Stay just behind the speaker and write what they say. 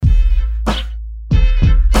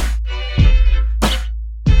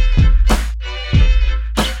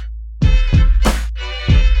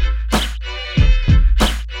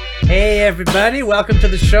everybody. Welcome to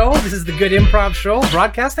the show. This is the Good Improv Show,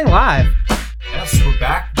 broadcasting live. Yes, we're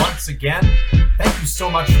back once again. Thank you so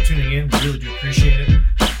much for tuning in. We really do appreciate it.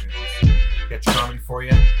 Get your comedy for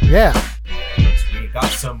you. Yeah. And we got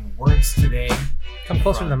some words today. Come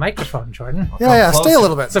closer to the microphone, Jordan. Yeah. Stay a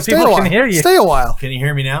little bit. So people can hear you. Stay a while. Can you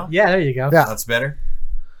hear me now? Yeah, there you go. Yeah. That's better?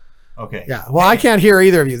 Okay. Yeah. Well, I can't hear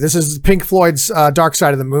either of you. This is Pink Floyd's Dark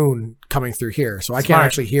Side of the Moon coming through here. So I can't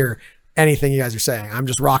actually hear anything you guys are saying. I'm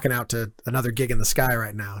just rocking out to another gig in the sky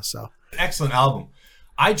right now. So excellent album.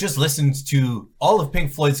 I just listened to all of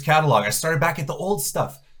Pink Floyd's catalog. I started back at the old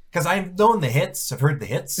stuff because I've known the hits. I've heard the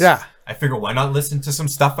hits. Yeah. I figure why not listen to some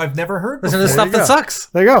stuff I've never heard Listen before. to stuff that sucks.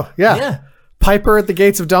 there you go. Yeah. Yeah. Piper at the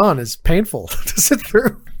Gates of Dawn is painful to sit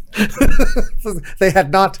through. They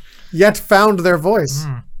had not yet found their voice.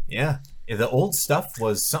 Yeah. The old stuff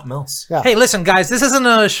was something else. Yeah. Hey, listen, guys, this isn't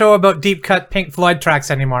a show about deep cut Pink Floyd tracks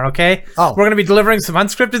anymore, okay? Oh. We're going to be delivering some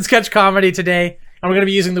unscripted sketch comedy today, and we're going to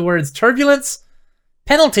be using the words turbulence,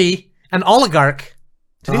 penalty, and oligarch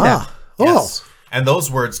to do that. Oh. Yes. And those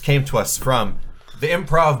words came to us from the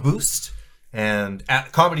Improv Boost and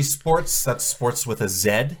at Comedy Sports, that's sports with a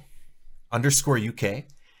Z, _UK,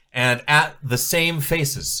 and at The Same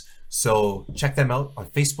Faces. So check them out on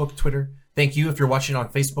Facebook, Twitter. Thank you if you're watching on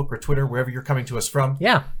Facebook or Twitter, wherever you're coming to us from.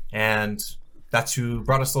 Yeah. And that's who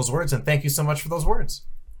brought us those words, and thank you so much for those words.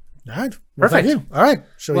 All right. Well, Perfect. thank you. All right.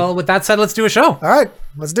 Well, with that said, let's do a show. All right.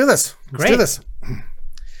 Let's do this. Let's Great. do this.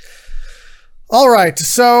 All right.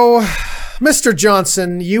 So, Mr.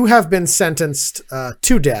 Johnson, you have been sentenced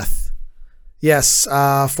to death. Yes,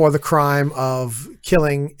 for the crime of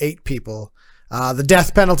killing 8 people. The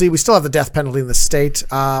death penalty, we still have the death penalty in the state.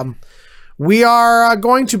 We are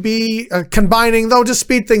going to be combining, though, to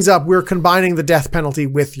speed things up, we're combining the death penalty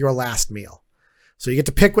with your last meal. So you get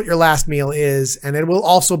to pick what your last meal is, and it will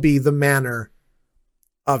also be the manner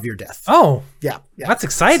of your death. Oh, Yeah. that's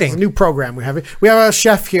exciting. It's a new program we have. We have a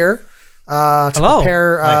chef here Hello.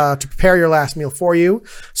 to prepare your last meal for you.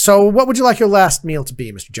 So what would you like your last meal to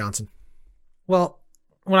be, Mr. Johnson? Well,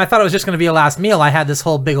 when I thought it was just going to be a last meal, I had this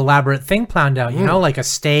whole big elaborate thing planned out, you know, like a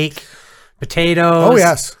steak, potatoes, Oh,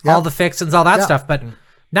 yes. all Yep. the fixins, all that Yeah. stuff. But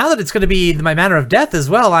now that it's going to be my manner of death as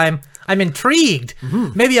well, I'm intrigued.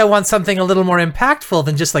 Maybe I want something a little more impactful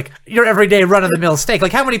than just like your everyday run-of-the-mill steak.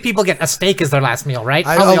 Like how many people get a steak as their last meal, right?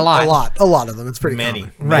 Probably a lot. A lot of them. It's pretty Many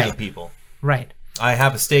common. people. Right. I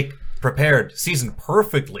have a steak prepared, seasoned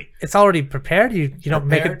perfectly. It's already prepared. You don't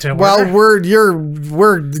make it to Well, order?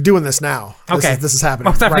 we're doing this now. Okay. This is happening.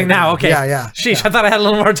 Oh, it's happening right now. Okay. Yeah. Sheesh, I thought I had a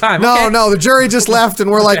little more time. No, Okay. no, the jury just left, and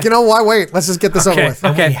we're like, you know why? Wait, let's just get this over Okay. with.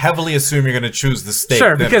 And we Okay. heavily assume you're going to choose the steak.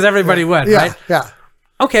 Sure, then. because everybody would, Yeah, right? yeah.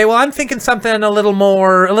 Okay, well, I'm thinking something a little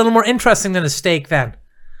more interesting than a steak then.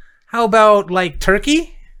 How about like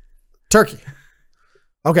turkey? Turkey.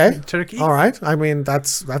 Okay. Turkey? All right. I mean,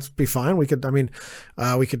 that'd be fine. We could. I mean,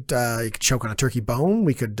 you could choke on a turkey bone.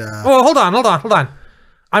 We could. Oh, hold on.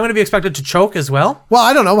 I'm going to be expected to choke as well. Well,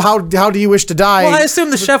 I don't know. How do you wish to die? Well, I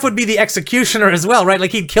assume the chef would be the executioner as well, right?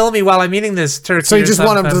 Like he'd kill me while I'm eating this turkey. So you or just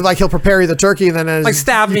want him to, something. like, he'll prepare you the turkey and then as Like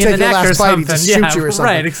stab you me in take the your neck last or bite, he something. just Yeah, shoot you or something.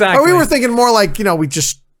 right, exactly. Or we were thinking more like, we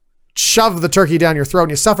just shove the turkey down your throat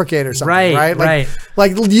and you suffocate or something, right? Right.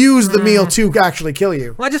 Like use the meal to actually kill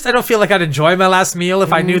you. Well, I don't feel like I'd enjoy my last meal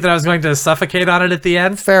if I knew that I was going to suffocate on it at the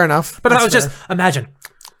end. Fair enough. But if I That's was fair. just, imagine,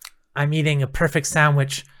 I'm eating a perfect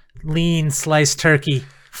sandwich, lean sliced turkey,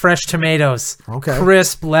 fresh tomatoes, Okay.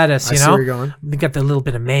 crisp lettuce, I you see know? where you're going. We got the little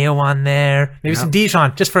bit of mayo on there, maybe some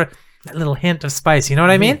Dijon, just for that little hint of spice, you know what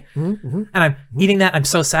I mean? And I'm eating that, I'm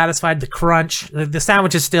so satisfied, the crunch, the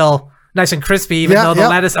sandwich is still nice and crispy, even though the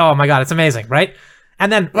lettuce, oh my God, it's amazing, right? And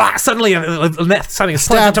then suddenly something is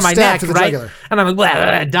plunged into my neck, to the right? jugular. And I'm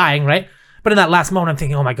like, dying, right? But in that last moment, I'm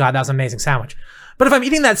thinking, oh my God, that was an amazing sandwich. But if I'm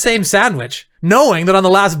eating that same sandwich, knowing that on the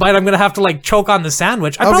last bite I'm going to have to like choke on the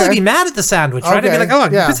sandwich, I'd probably Okay. be mad at the sandwich, right? I'd be Okay, like, oh,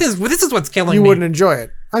 yeah. this is what's killing You me. wouldn't enjoy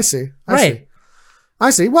it. I see. I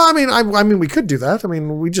see. Well, I mean, we could do that. I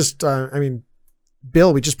mean, we just,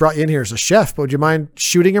 Bill, we just brought you in here as a chef, but would you mind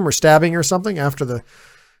shooting him or stabbing or something after the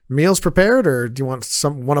meal's prepared, or do you want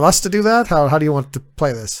one of us to do that? How do you want to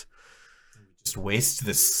play this? Just waste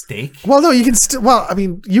the steak? Well, no, you can still. Well, I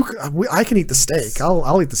mean, I can eat the steak.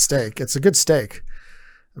 I'll eat the steak. It's a good steak.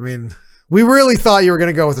 I mean, we really thought you were going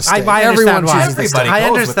to go with the steak. I Everyone understand why. chooses the steak. Everybody I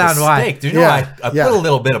goes understand with the why. steak. Do you know Yeah, I yeah. put a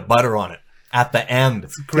little bit of butter on it at the end.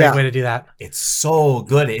 Great Yeah. way to do that. It's so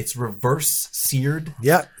good. It's reverse seared.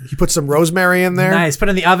 Yeah, you put some rosemary in there. Nice. Put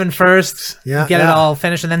it in the oven first, Yeah, get it yeah. all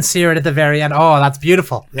finished, and then sear it at the very end. Oh, that's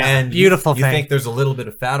beautiful. And Beautiful you thing. think there's a little bit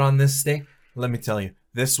of fat on this steak? Let me tell you,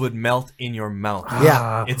 this would melt in your mouth.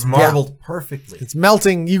 Yeah. It's marbled perfectly. It's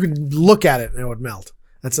melting. You can look at it and it would melt.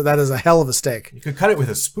 That is a hell of a steak. You could cut it with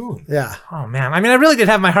a spoon. Yeah. Oh man, I mean, I really did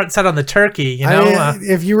have my heart set on the turkey. You know,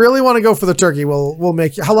 If you really want to go for the turkey, we'll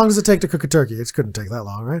make you. How long does it take to cook a turkey? It couldn't take that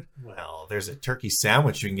long, right? Well, there's a turkey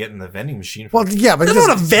sandwich you can get in the vending machine. Well, yeah, but I don't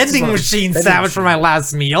want a vending machine sandwich for my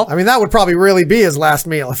last meal. I mean, that would probably really be his last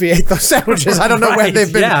meal if he ate those sandwiches. I don't know when Right,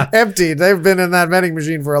 they've been yeah. emptied. They've been in that vending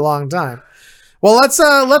machine for a long time. Well,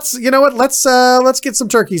 let's you know what? Let's get some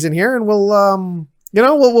turkeys in here, and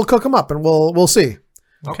we'll cook them up, and we'll see.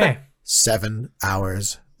 Okay. 7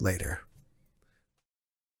 hours later.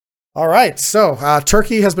 All right, so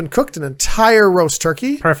turkey has been cooked, an entire roast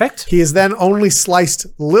turkey. Perfect. He has then only sliced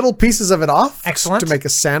little pieces of it off. Excellent. To make a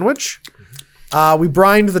sandwich. We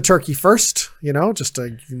brined the turkey first, just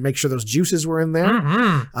to make sure those juices were in there.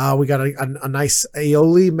 Mm-hmm. We got a nice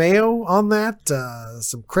aioli mayo on that,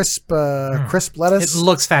 some crisp lettuce. It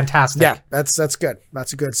looks fantastic. Yeah, that's good.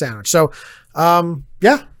 That's a good sandwich. So,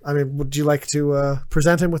 yeah, I mean, would you like to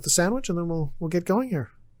present him with the sandwich, and then we'll get going here?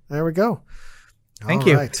 There we go. Thank All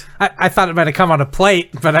you. right. I thought it might have come on a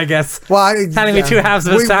plate, but I guess handing me 2 halves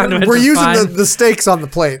of a sandwich We're is using fine. the steaks on the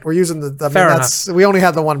plate. We're using Fair enough. We only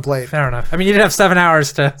had the one plate. Fair enough. I mean, you did have 7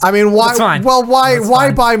 hours to. I mean, why? That's fine. Well, why That's why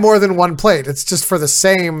fine. buy more than one plate? It's just for the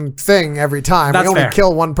same thing every time. That's we only fair.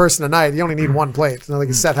 kill one person a night. You only need one plate. It's not like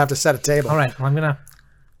you have to set a table. All right. Well, I'm gonna.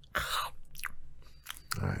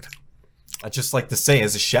 All right. I'd just like to say,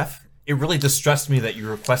 as a chef, it really distressed me that you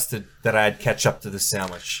requested that I add ketchup to the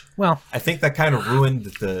sandwich. Well, I think that kind of ruined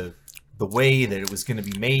the way that it was going to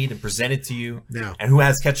be made and presented to you. Yeah. And who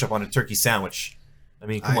has ketchup on a turkey sandwich? I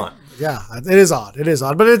mean, come on. Yeah, it is odd. It is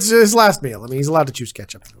odd, but it's his last meal. I mean, he's allowed to choose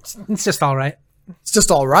ketchup. it's just all right. It's just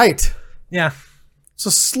all right. Yeah. It's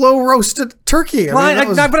a slow roasted turkey. But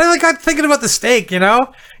I got thinking about the steak. You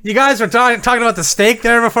guys were talking about the steak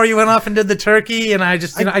there before you went off and did the turkey, and I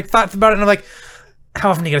just I thought about it, and I'm like, how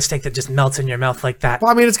often do you get a steak that just melts in your mouth like that? Well,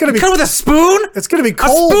 I mean, it's gonna be cut it with a spoon. It's gonna be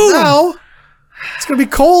cold spoon! now. It's gonna be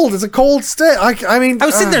cold. It's a cold steak. I mean, I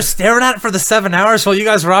was sitting there staring at it for the 7 hours while you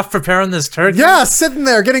guys were off preparing this turkey. yeah, sitting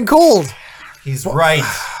there getting cold. He's right.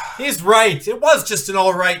 He's right. It was just an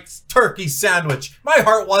all right turkey sandwich. My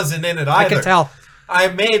heart wasn't in it either. I can tell. I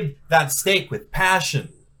made that steak with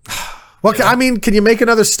passion. Well, I mean, can you make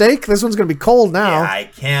another steak? This one's gonna be cold now. Yeah, I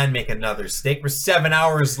can make another steak. We're 7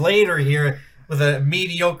 hours later here with a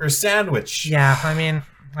mediocre sandwich. Yeah, I mean,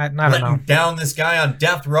 I don't know. Letting down this guy on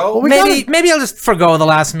death row. Well, Maybe I'll just forgo the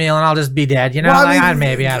last meal and I'll just be dead. Well, I mean,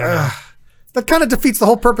 maybe I don't know. That kind of defeats the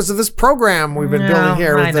whole purpose of this program we've been building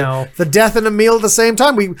here. I With know. the death and a meal at the same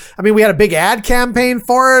time. We had a big ad campaign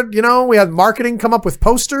for it. We had marketing come up with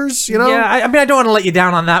posters. Yeah, I mean, I don't want to let you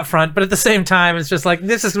down on that front, but at the same time, it's just like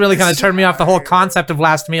this has really kind of turned me off the whole concept of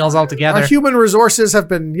last meals altogether. Our human resources have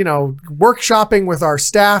been, workshopping with our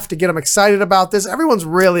staff to get them excited about this. Everyone's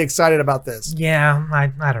really excited about this. Yeah,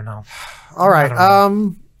 I don't know. All right.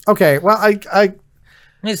 Okay. Well, I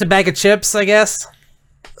It's a bag of chips, I guess.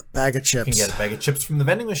 bag of You can chips. get a bag of chips from the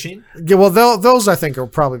vending machine. Yeah. Well, those I think are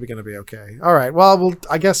probably going to be okay. All right. Well,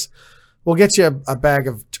 I guess we'll get you a bag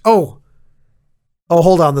of. Oh,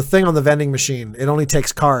 hold on. The thing on the vending machine, it only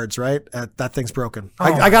takes cards, right? That thing's broken.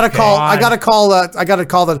 I gotta call. I gotta call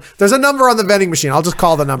the. There's a number on the vending machine. I'll just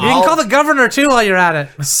call the number. You can call the governor too while you're at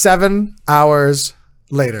it. 7 hours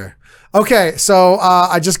later. Okay, so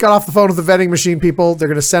I just got off the phone with the vending machine people. They're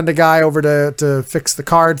going to send a guy over to fix the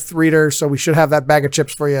card reader, so we should have that bag of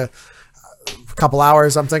chips for you a couple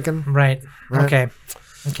hours, I'm thinking. Right. Okay.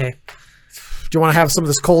 Do you want to have some of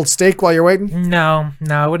this cold steak while you're waiting? No,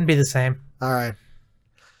 it wouldn't be the same. All right.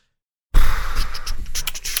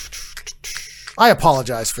 I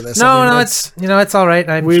apologize for this. No, it's all right.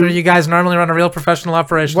 I'm sure you guys normally run a real professional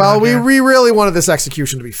operation. Well, out we here. really wanted this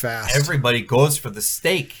execution to be fast. Everybody goes for the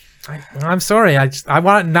steak. I'm sorry. I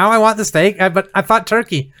want the steak, but I thought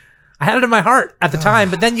turkey. I had it in my heart at the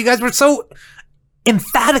time, but then you guys were so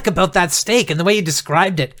emphatic about that steak and the way you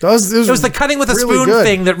described it. It was the cutting with a really spoon good.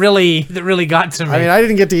 thing that really got to me. I mean, I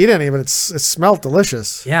didn't get to eat any, but it smelled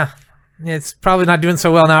delicious. Yeah. It's probably not doing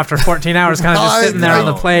so well now after 14 hours, kind of just sitting there on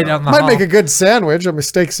the plate out in the Might hall. make a good sandwich, a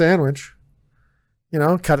steak sandwich.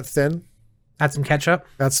 Cut it thin. Add some ketchup.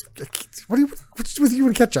 What's with you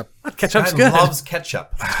and ketchup? Ketchup's Guy good. loves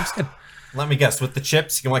ketchup. Ketchup's good. Let me guess, with the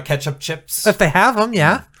chips, you want ketchup chips? If they have them,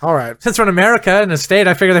 yeah. All right. Since we're in America, in a state,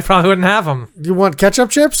 I figure they probably wouldn't have them. You want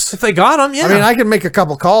ketchup chips? If they got them, yeah. I mean, I can make a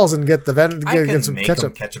couple calls and get the I get can some make ketchup.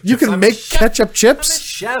 'em ketchup You chips. can I'm a make chef. ketchup I'm a chips?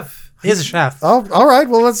 chef. He's a chef. Oh, all right.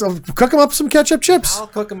 Well, let's cook them up some ketchup chips. I'll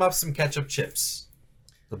cook them up some ketchup chips.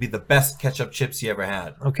 They'll be the best ketchup chips you ever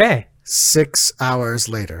had. Okay. 6 hours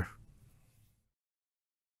later.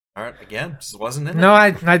 All right, again, just wasn't in it. No,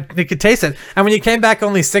 I could taste it. And when you came back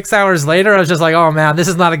only 6 hours later, I was just like, oh man, this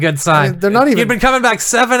is not a good sign. They're not even. You'd been coming back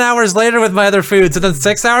 7 hours later with my other foods, and then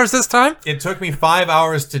 6 hours this time? It took me 5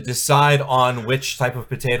 hours to decide on which type of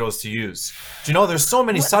potatoes to use. Do you know there's so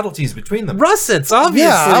many subtleties between them? Russets, obviously,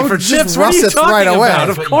 Yeah, I would for just chips. What are you russets talking right away. about?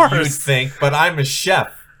 That's Of what you'd course. think, but I'm a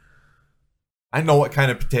chef. I know what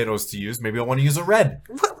kind of potatoes to use. Maybe I want to use a red.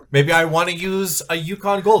 Maybe I want to use a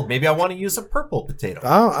Yukon Gold. Maybe I want to use a purple potato.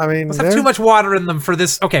 Oh, I mean, Must have too much water in them for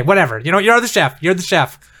this. Okay, whatever. You know, you're the chef. You're the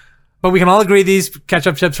chef. But we can all agree these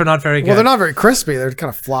ketchup chips are not very good. Well, they're not very crispy. They're kind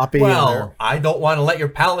of floppy. Well, I don't want to let your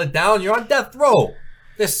palate down. You're on death row.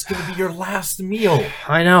 This is going to be your last meal.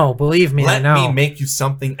 I know. Believe me, I Let know. me make you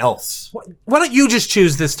something else. Why don't you just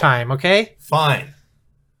choose this time, okay? Fine.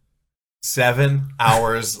 7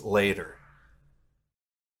 hours later.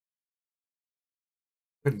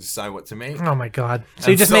 Couldn't decide what to make. Oh my god. So And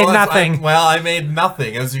you just made as nothing. I made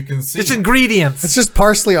nothing, as you can see. Just ingredients. It's just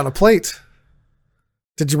parsley on a plate.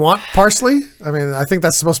 Did you want parsley? I mean, I think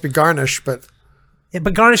that's supposed to be garnish, but Yeah,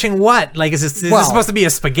 but garnishing what? Like, is this Well- supposed to be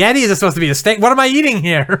a spaghetti? Is this supposed to be a steak? What am I eating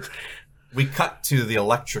here? We cut to the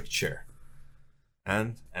electric chair.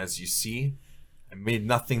 And as you see, I made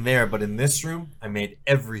nothing there, but in this room, I made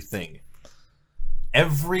everything.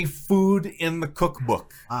 Every food in the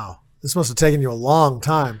cookbook. wow, this must have taken you a long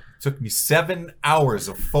time. Took me 7 hours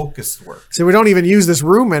of focused work. See, we don't even use this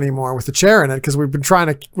room anymore with the chair in it because we're going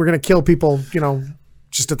to kill people,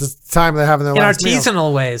 just at the time they're having their In last meal.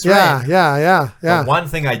 artisanal ways, Yeah, right? yeah. But one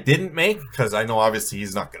thing I didn't make, because I know obviously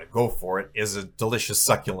he's not going to go for it, is a delicious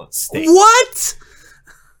succulent steak. What?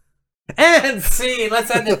 And scene. Let's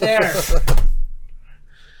end it there.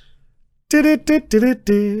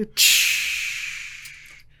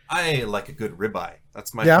 I like a good ribeye.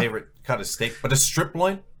 That's my Yeah. favorite cut of steak. But a strip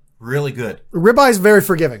loin, really good. Ribeye is very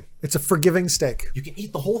forgiving. It's a forgiving steak. You can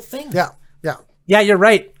eat the whole thing. Yeah. Yeah, you're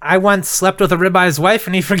right. I once slept with a ribeye's wife,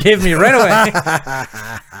 and he forgave me right away.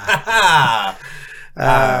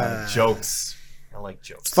 Jokes. I like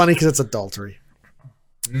jokes. It's funny because it's adultery.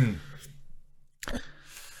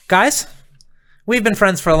 Guys, we've been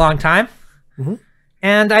friends for a long time,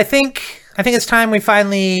 and I think it's time we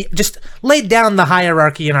finally just laid down the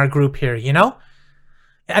hierarchy in our group here. You know,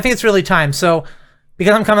 I think it's really time. So,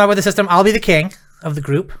 because I'm coming up with a system, I'll be the king of the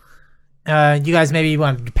group. You guys maybe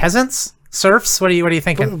want peasants, serfs. What are you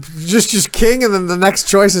thinking? Just king, and then the next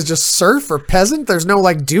choice is just serf or peasant. There's no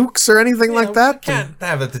like dukes or anything like that. We can't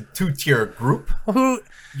have a two-tier group. Who?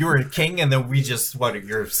 You're a king, and then we just,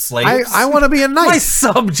 you're slaves? I want to be a My knight.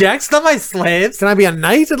 subjects, not my slaves. Can I be a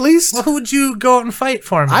knight at least? Well, who would you go out and fight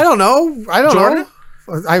for me? I don't know. Jordan?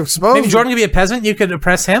 I suppose. Maybe Jordan could be a peasant. You could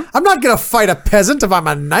oppress him. I'm not going to fight a peasant if I'm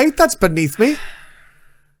a knight. That's beneath me.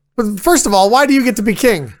 But first of all, why do you get to be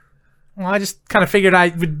king? Well, I just kind of figured I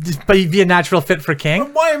would be a natural fit for king.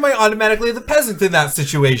 Why am I automatically the peasant in that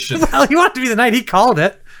situation? Well, he wanted to be the knight. He called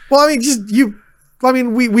it. Well, I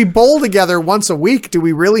mean, we bowl together once a week. Do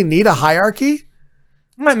we really need a hierarchy?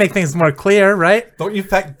 Might make things more clear, right? Don't you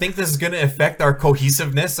think this is going to affect our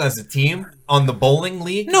cohesiveness as a team on the bowling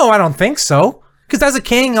league? No, I don't think so. Because as a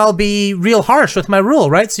king, I'll be real harsh with my rule,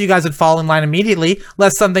 right? So you guys would fall in line immediately,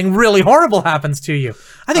 lest something really horrible happens to you.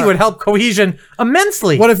 I think it would help cohesion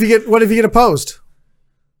immensely. What if you get opposed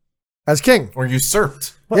as king? Or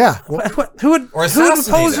usurped? Yeah. Who would Or oppose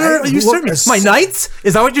assassinated. her? Are you Look, certain? as- My knights?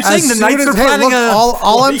 Is that what you're saying? As The soon knights as- are hey, planning look, a...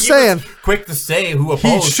 all I'm He saying. was quick to say who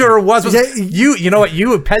He opposed. sure was. Yeah, You know what?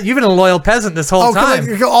 You've been a loyal peasant this whole Oh, time.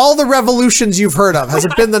 all the revolutions you've heard of, has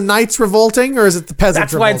it been the knights revolting or is it the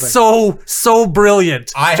peasants That's why revolting? it's so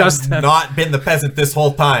brilliant. I Justin. have not been the peasant this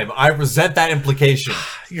whole time. I resent that implication.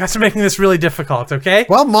 You guys are making this really difficult, okay?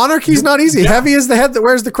 Well, monarchy's not easy. Heavy is the head that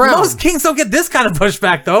wears the crown. Most kings don't get this kind of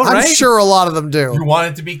pushback, though, right? I'm sure a lot of them do. You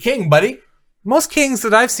wanted to be king, buddy. Most kings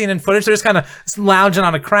that I've seen in footage, they're just kind of lounging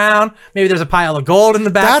on a crown. Maybe there's a pile of gold in the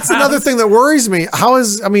back. That's another thing that worries me.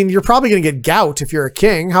 You're probably going to get gout if you're a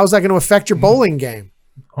king. How's that going to affect your bowling game?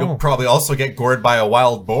 You'll probably also get gored by a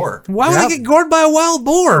wild boar. Why would Yep. I get gored by a wild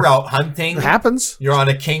boar? You're out hunting. It happens. You're on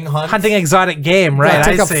a king hunt. Hunting exotic game, right? Yeah,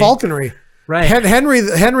 take I up see. falconry. Right. Henry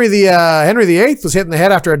VIII was hit in the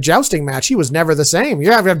head after a jousting match. He was never the same.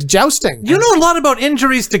 You have to jousting. You know a lot about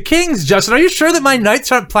injuries to kings, Justin. Are you sure that my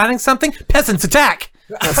knights aren't planning something? Peasants attack.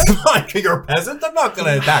 You're a peasant. I'm not going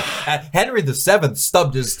to attack. Henry VII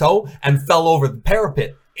stubbed his toe and fell over the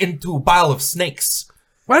parapet into a pile of snakes.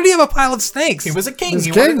 Why did he have a pile of snakes? He was a king. He's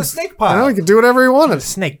He king. wanted a snake pile. You know, he could do whatever he wanted. a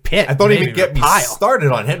snake pit. Don't maybe, even get a me pile.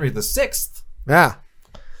 started on Henry VI. Yeah.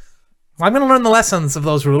 Well, I'm going to learn the lessons of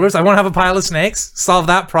those rulers. I won't have a pile of snakes. Solve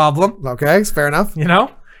that problem. Okay, fair enough. You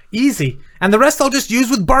know, Easy. And the rest I'll just use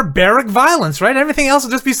with barbaric violence, right? Everything else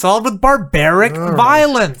will just be solved with barbaric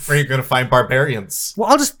violence. Where are you going to find barbarians? Well,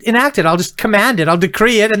 I'll just enact it. I'll just command it. I'll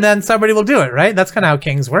decree it, and then somebody will do it, right? That's kind of how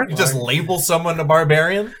kings work. You just label someone a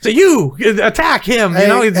barbarian? So you attack him,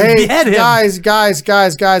 behead him. Guys.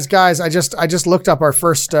 I just looked up our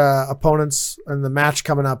first opponents in the match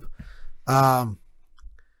coming up.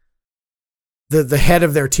 The head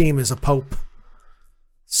of their team is a pope.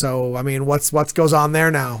 So I mean, what goes on there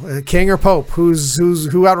now? King or pope? Who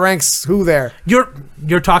outranks who there?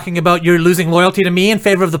 You're talking about you're losing loyalty to me in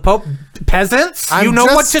favor of the pope? Peasants, you know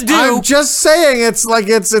what to do. I'm just saying, it's like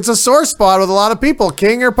it's a sore spot with a lot of people.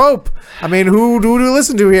 King or pope? I mean, who do we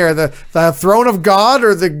listen to here? The throne of God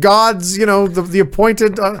or the gods? The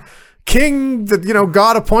appointed king that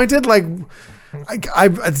God appointed. Like,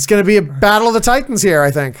 it's going to be a battle of the titans here,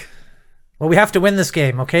 I think. Well, we have to win this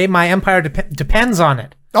game, okay? My empire depends on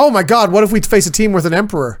it. Oh my God, what if we face a team with an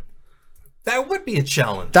emperor? That would be a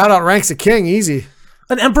challenge. That outranks a king, easy.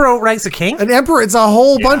 An emperor outranks a king? An emperor, it's a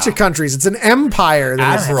whole bunch of countries. It's an empire.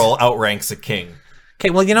 Admiral outranks a king.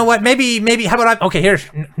 Okay, well, you know what? Maybe, how about okay, here's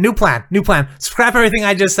new plan. Scrap everything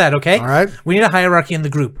I just said, okay? All right. We need a hierarchy in the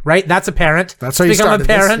group, right? That's apparent. That's how you started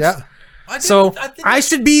this, yeah. I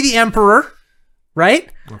should be the emperor, right?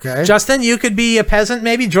 Okay. Justin, you could be a peasant,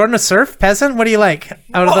 maybe. Jordan, a serf peasant. What do you like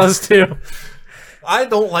out of those two? I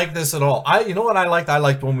don't like this at all. You know what I liked? I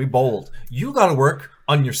liked when we bowled. You got to work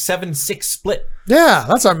on your 7-6 split. Yeah,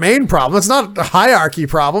 that's our main problem. It's not a hierarchy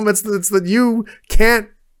problem. It's that you can't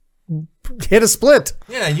hit a split.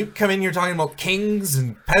 Yeah, you come in here talking about kings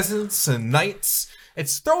and peasants and knights.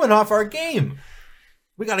 It's throwing off our game.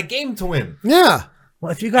 We got a game to win. Yeah.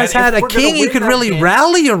 Well, if you guys had a king you could really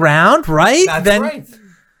rally around, right? That's right.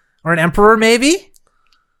 Or an emperor, maybe?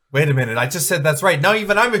 Wait a minute. I just said that's right. Now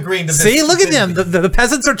even I'm agreeing to this. See, look at them. The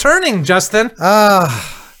peasants are turning, Justin. I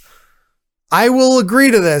will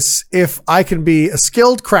agree to this if I can be a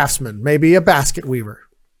skilled craftsman, maybe a basket weaver.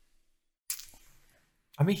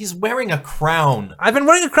 I mean, he's wearing a crown. I've been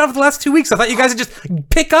wearing a crown for the last 2 weeks. I thought you guys would just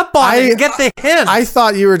pick up on it and get the hint. I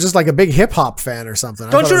thought you were just like a big hip hop fan or something.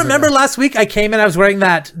 Don't you remember last week I came in, I was wearing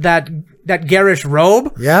that garish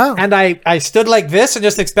robe? Yeah. And I stood like this and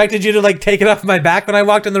just expected you to like take it off my back when I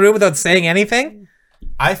walked in the room without saying anything?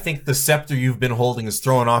 I think the scepter you've been holding is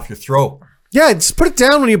throwing off your throat. Yeah, just put it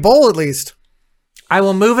down when you bowl at least. I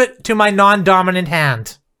will move it to my non-dominant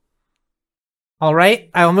hand. All right?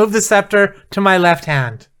 I will move the scepter to my left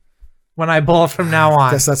hand when I bowl from now on.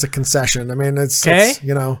 I guess that's a concession. I mean, it's If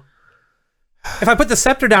I put the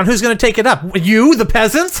scepter down, who's going to take it up? You, the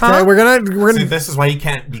peasants, huh? Okay, we're gonna. See, this is why he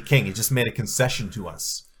can't be king. He just made a concession to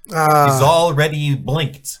us. He's already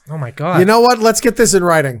blinked. Oh my God. You know what? Let's get this in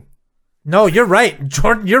writing. No, you're right.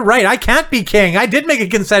 Jordan, you're right. I can't be king. I did make a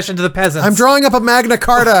concession to the peasants. I'm drawing up a Magna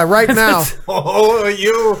Carta right now. Oh,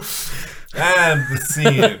 you and the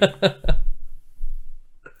scene.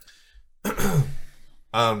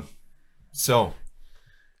 So,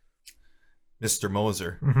 Mr.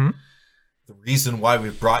 Moser, the reason why we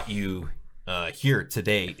brought you here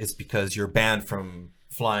today is because you're banned from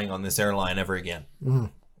flying on this airline ever again.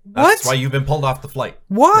 That's why you've been pulled off the flight.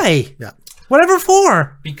 Why? Yeah. Whatever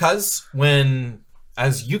for? Because when,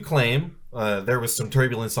 as you claim, there was some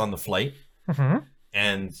turbulence on the flight,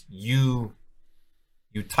 and you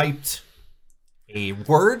typed a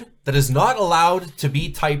word that is not allowed to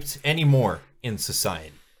be typed anymore in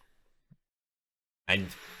society. And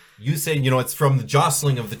you said, it's from the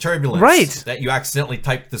jostling of the turbulence, right, that you accidentally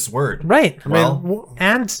typed this word. Right. Well,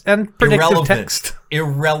 and predictive text.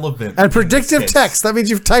 Irrelevant. And predictive text. That means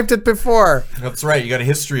you've typed it before. That's right. You got a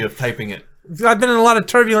history of typing it. I've been in a lot of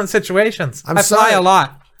turbulent situations. I fly a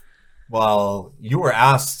lot. Well, you were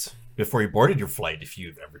asked before you boarded your flight if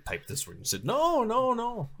you've ever typed this word. You said,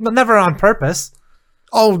 no. But never on purpose.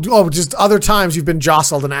 Oh, just other times you've been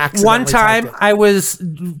jostled and accidentally. One time I was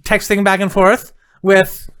texting back and forth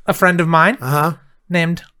with a friend of mine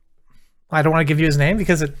named, I don't want to give you his name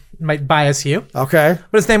because it might bias you. Okay.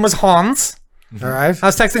 But his name was Hans. All right. I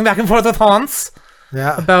was texting back and forth with Hans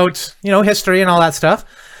about, history and all that stuff.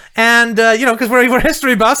 And, because we're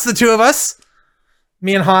history buffs, the two of us,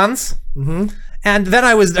 me and Hans. And then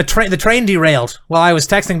the train derailed while I was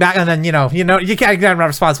texting back. And then, you can't, I'm not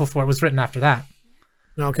responsible for it. It was written after that.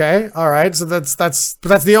 Okay. All right. So that's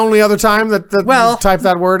the only other time that you typed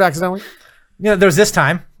that word accidentally? There was this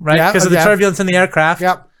time, right? Because of the turbulence in the aircraft.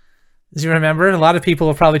 Yep. As you remember, a lot of people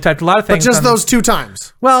have probably typed a lot of things. But just those two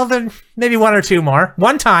times? Well, then maybe one or two more.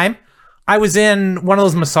 One time, I was in one of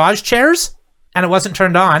those massage chairs, and it wasn't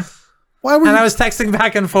turned on. I was texting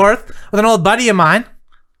back and forth with an old buddy of mine,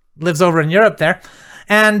 lives over in Europe there,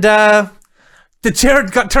 and the chair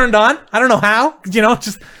got turned on. I don't know how.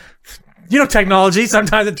 Technology.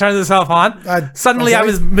 Sometimes it turns itself on. Suddenly, I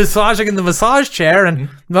was massaging in the massage chair, and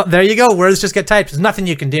well, there you go. Words just get typed. There's nothing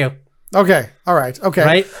you can do. Okay. All right. Okay.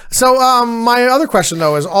 Right. So, my other question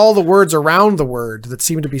though is all the words around the word that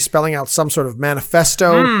seem to be spelling out some sort of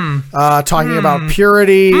manifesto, talking about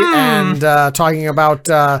purity and talking about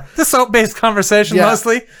the soap-based conversation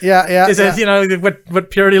mostly. Yeah. Is it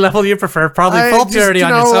what purity level you prefer? Probably full purity on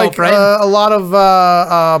your soap, right? A lot of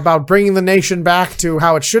about bringing the nation back to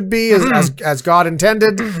how it should be as God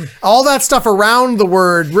intended. All that stuff around the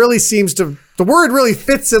word really seems to the word really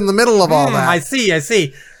fits in the middle of all that. I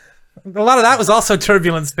see. A lot of that was also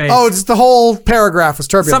turbulence based. Oh, just the whole paragraph was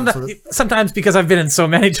turbulent. Sometimes because I've been in so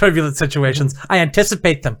many turbulent situations, I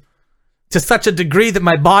anticipate them to such a degree that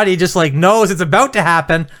my body just like knows it's about to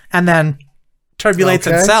happen and then turbulates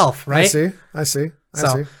itself, right? I see.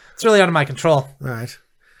 It's really out of my control. All right.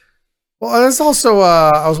 Well, there's also,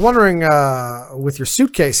 I was wondering, with your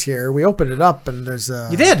suitcase here, we opened it up and there's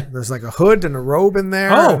You did? There's like a hood and a robe in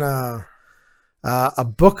there. Oh. And, a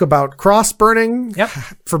book about cross burning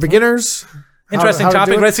for beginners. Interesting how to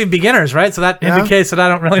topic. do it. Let's see, beginners, right? So that indicates that I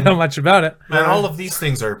don't really know much about it. And all of these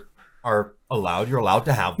things are allowed. You're allowed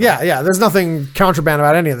to have them. Yeah. There's nothing contraband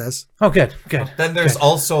about any of this. Oh, good. Then there's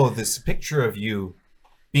also this picture of you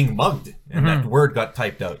being mugged, and that word got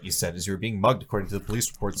typed out, you said, as you were being mugged, according to the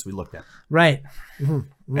police reports we looked at. Right. And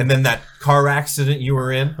then that car accident you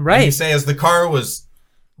were in. Right. And you say as the car was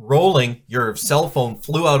rolling, your cell phone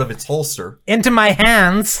flew out of its holster. Into my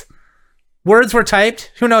hands. Words were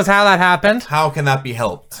typed. Who knows how that happened? How can that be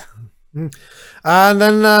helped? And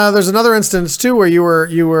then there's another instance too where you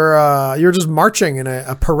were just marching in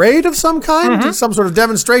a parade of some kind, some sort of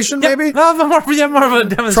demonstration, maybe. More of a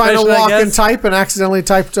demonstration. Trying to walk and type and accidentally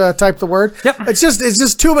typed the word. Yep. It's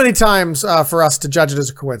just too many times for us to judge it as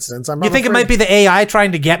a coincidence. You think it might be the AI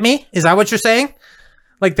trying to get me? Is that what you're saying?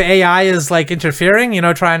 Like the AI is like interfering,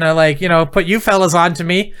 trying to put you fellas onto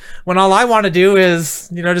me when all I want to do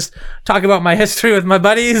is, just talk about my history with my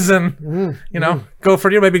buddies and, go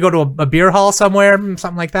for maybe go to a beer hall somewhere,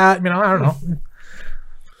 something like that. I don't know.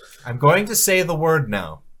 I'm going to say the word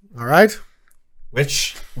now. All right.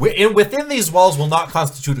 Which within these walls will not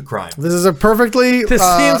constitute a crime. This is a perfectly. This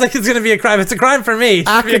seems like it's going to be a crime. It's a crime for me.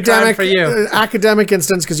 Academic for you. Academic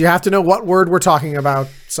instance because you have to know what word we're talking about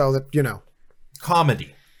so that you know.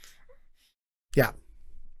 Comedy. Yeah.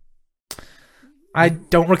 I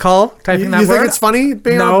don't recall typing that word. You think it's funny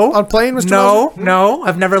being on plane, Mr. Moser? No.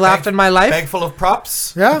 I've never laughed in my life. Bag full of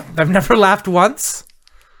props. Yeah. I've never laughed once.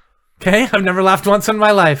 Okay? I've never laughed once in my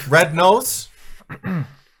life. Red nose.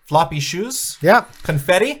 Floppy shoes. Yeah.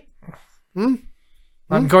 Confetti.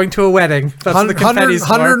 I'm going to a wedding. That's what the confetti's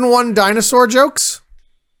for. 101 dinosaur jokes.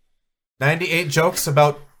 98 jokes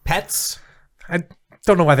about pets. I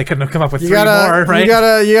don't know why they couldn't have come up with three more, right?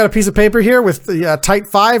 You got a piece of paper here with the Type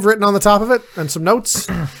 5 written on the top of it and some notes.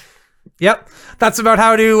 Yep. That's about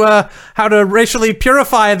how to racially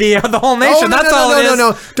purify the whole nation. That's all it is.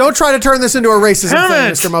 No. Don't try to turn this into a racism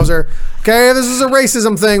thing, Mr. Moser. Okay, this is a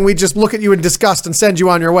racism thing. We just look at you in disgust and send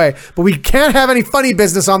you on your way. But we can't have any funny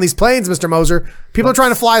business on these planes, Mr. Moser. People are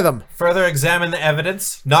trying to fly them. Further examine the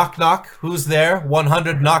evidence. Knock, knock. Who's there?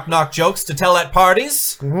 100 knock, knock jokes to tell at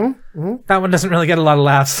parties. That one doesn't really get a lot of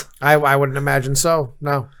laughs. I wouldn't imagine so.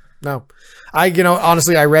 No.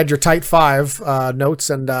 Honestly, I read your Type 5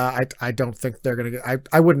 notes, and I don't think they're gonna get.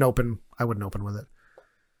 I wouldn't open with it.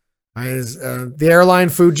 The airline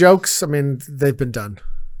food jokes. I mean, they've been done.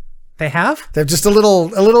 They have. They're just a little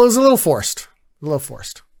forced. A little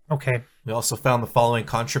forced. Okay. We also found the following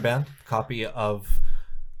contraband: copy of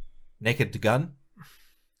Naked Gun,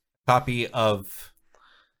 copy of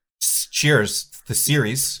Cheers, the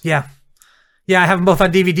series. Yeah, I have them both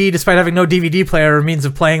on DVD, despite having no DVD player or means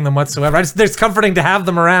of playing them whatsoever. It's comforting to have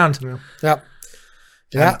them around. Yeah.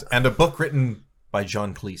 And a book written by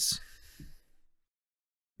John Cleese.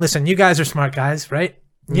 Listen, you guys are smart guys, right?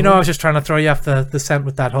 You know I was just trying to throw you off the scent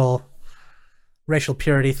with that whole racial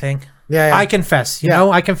purity thing. Yeah. I confess.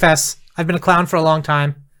 I confess. I've been a clown for a long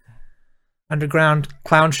time. Underground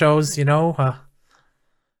clown shows, a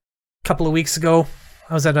couple of weeks ago,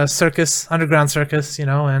 I was at a circus, underground circus,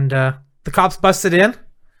 and the cops busted in,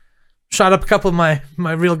 shot up a couple of my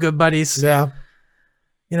real good buddies. Yeah.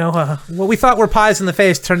 What we thought were pies in the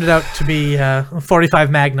face turned out to be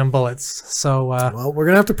 45 Magnum bullets. So, well, we're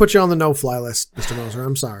gonna have to put you on the no-fly list, Mr. Moser.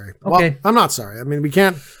 I'm sorry. Okay. Well, I'm not sorry. I mean, we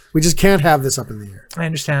just can't have this up in the air. I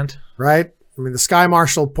understand. Right? I mean, the Sky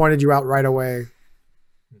Marshal pointed you out right away.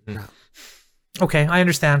 No. Okay, I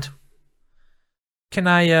understand. Can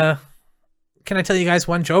I tell you guys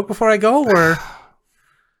one joke before I go, or?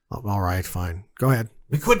 Oh, all right, fine. Go ahead.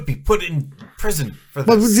 We could be put in prison for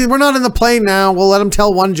But this. we're not in the plane now. We'll let him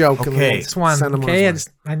tell one joke. and then Okay. we'll Just one. send him on Okay, his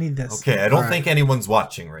way. I need this. Okay, I don't All right. think anyone's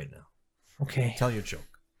watching right now. Okay. Tell your joke.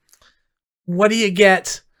 What do you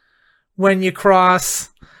get when you cross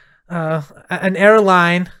an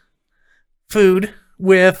airline food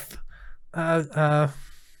with I'm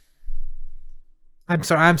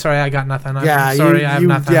sorry, I got nothing. I'm sorry, I have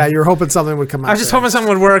nothing. Yeah, you were hoping something would come out. I was just there. hoping something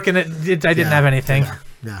would work, and I didn't have anything.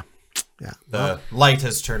 Yeah. The light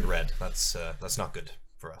has turned red. That's not good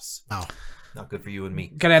for us. No. Not good for you and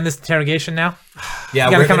me. Gotta end this interrogation now. Yeah,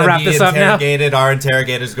 You gotta we're come going wrap to be this up now? interrogated. Our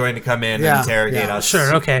interrogator's going to come in and interrogate us.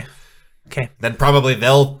 Sure. Okay. Then probably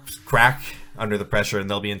they'll crack under the pressure and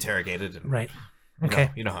they'll be interrogated. And, Right.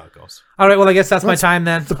 Okay. You know how it goes. All right. Well, I guess that's my time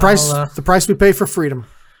then. The price we pay for freedom.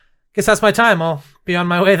 Guess that's my time. I'll be on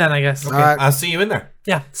my way then, I guess. Okay, All right. I'll see you in there.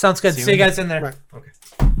 Yeah. Sounds good. See you See you in guys in there. Right. Okay.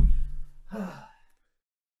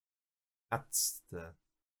 That's the...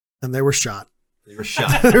 And they were shot. They were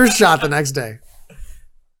shot. They were shot the next day.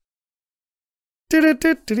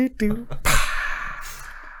 Do-do-do-do-do-do.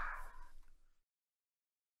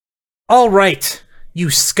 All right, you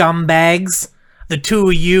scumbags. The two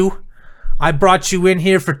of you. I brought you in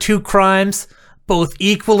here for two crimes, both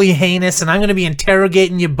equally heinous, and I'm going to be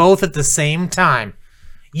interrogating you both at the same time.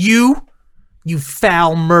 You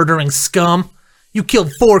foul murdering scum. You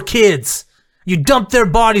killed 4 kids. You dumped their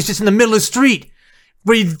bodies just in the middle of the street.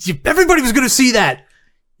 Where everybody was going to see that.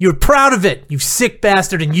 You're proud of it, you sick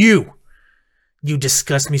bastard, and you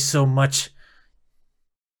disgust me so much.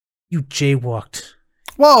 You jaywalked.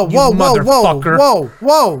 Whoa, You whoa, whoa, whoa, motherfucker.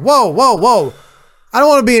 whoa. I don't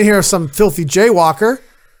want to be in here with some filthy jaywalker,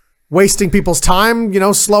 wasting people's time,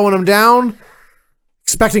 slowing them down,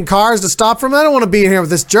 expecting cars to stop from them. I don't want to be in here with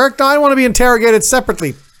this jerk. No, I want to be interrogated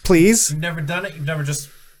separately, please. You've never done it? You've never just...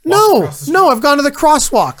 No, I've gone to the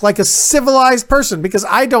crosswalk like a civilized person because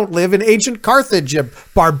I don't live in ancient Carthage, you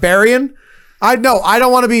barbarian. I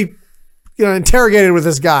don't want to be, interrogated with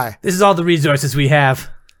this guy. This is all the resources we have.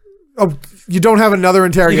 Oh, you don't have another You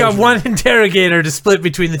interrogation? got one interrogator to split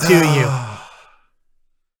between the two of you.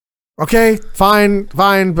 Okay, fine,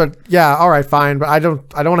 but yeah, all right, fine, but I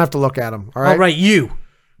don't have to look at him. All right, All right, you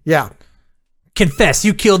yeah. Confess,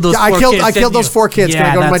 you killed those 4 kids. I killed those 4 kids. Can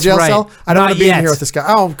I go to my jail cell? I don't want to be in here with this guy.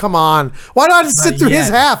 Oh, come on. Why not just sit through his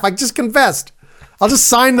half? I just confessed. I'll just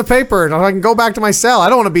sign the paper and I can go back to my cell. I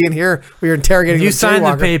don't want to be in here where you're interrogating You this signed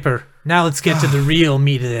the jaywalker. paper. Now let's get to the real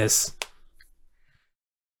meat of this.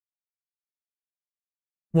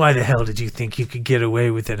 Why the hell did you think you could get away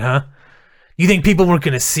with it, huh? You think people weren't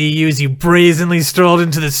going to see you as you brazenly strolled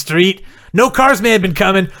into the street? No cars may have been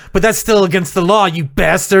coming, but that's still against the law, you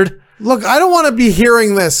bastard. Look, I don't want to be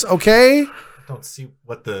hearing this, okay? I don't see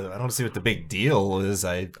what the big deal is.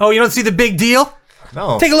 Oh, you don't see the big deal?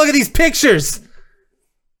 No. Take a look at these pictures.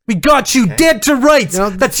 We got you dead to rights. You know-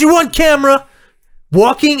 That's you on camera,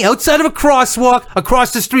 walking outside of a crosswalk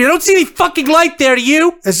across the street. I don't see any fucking light there to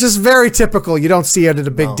you. It's just very typical. You don't see it as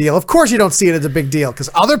a big deal. Of course you don't see it as a big deal because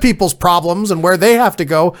other people's problems and where they have to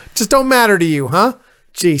go just don't matter to you, huh?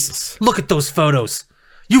 Jesus. Look at those photos.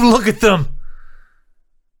 You look at them.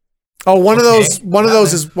 Oh, one of Okay.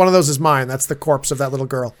 those is mine. That's the corpse of that little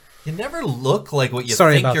girl. You never look like what you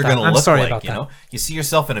Sorry think about you're that. going to I'm look sorry like, about you that. know? You see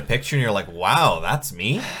yourself in a picture and you're like, wow, that's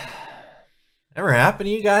me? Never happened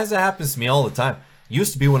to you guys? That happens to me all the time.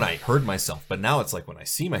 Used to be when I heard myself, but now it's like when I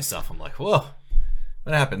see myself, I'm like, whoa,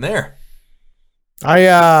 what happened there?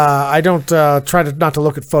 I don't try to not to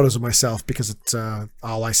look at photos of myself because it's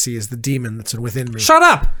all I see is the demon that's within me. Shut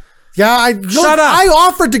up. Yeah, Shut up. I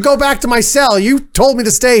offered to go back to my cell. You told me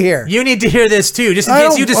to stay here. You need to hear this too, just in I case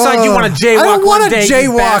don't- you decide you want to jaywalk I don't want one to day, you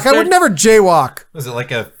jaywalk. I bastard. would never jaywalk. Was it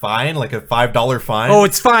like a fine, like a $5 fine? Oh,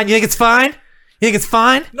 it's fine. You think it's fine? You think it's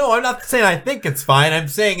fine? No, I'm not saying I think it's fine. I'm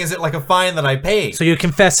saying, is it like a fine that I pay? So you're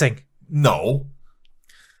confessing. No.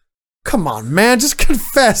 Come on, man, just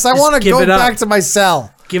confess. I want to give go it up. back to my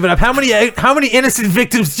cell. Give it up. How many innocent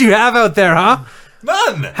victims do you have out there, huh?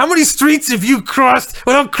 None. How many streets have you crossed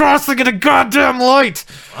without crossing at a goddamn light?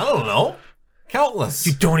 I don't know. Countless.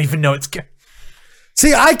 You don't even know it's...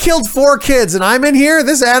 See, I killed 4 kids, and I'm in here.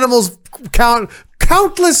 This animal's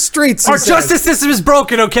countless streets. he Our said. justice system is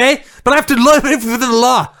broken, okay? But I have to live within the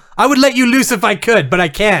law. I would let you loose if I could, but I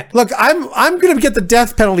can't. Look, I'm going to get the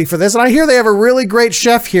death penalty for this, and I hear they have a really great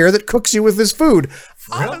chef here that cooks you with his food.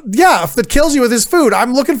 real? Yeah, that kills you with his food.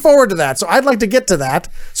 I'm looking forward to that, so I'd like to get to that.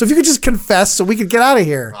 So if you could just confess so we could get out of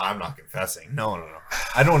here. I'm not confessing. No.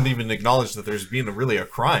 I don't even acknowledge that there's been really a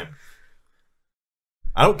crime.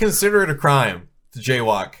 I don't consider it a crime to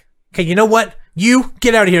jaywalk. Okay, you know what? You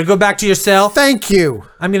get out of here. Go back to your cell. Thank you.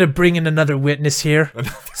 I'm going to bring in another witness here.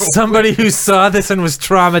 Somebody who saw this and was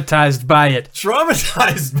traumatized by it.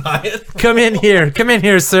 Traumatized by it? Come in here. Come in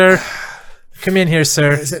here, sir. Come in here,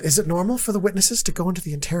 sir. Is it normal for the witnesses to go into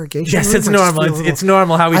the interrogation Yes, room? it's normal. It's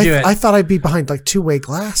normal how we do it. I thought I'd be behind like two-way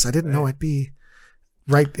glass. I didn't know I'd be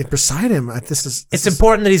right beside him. It's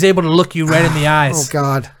important that he's able to look you right in the eyes. Oh,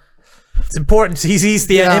 God. It's important. He sees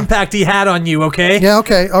the impact he had on you, okay? Yeah,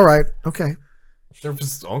 okay. All right. Okay.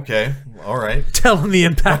 Okay. All right. Tell him the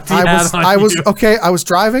impact he had on you. Okay, I was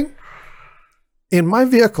driving in my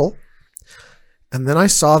vehicle, and then I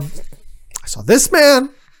saw this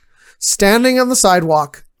man standing on the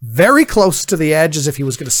sidewalk, very close to the edge, as if he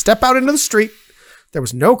was going to step out into the street. There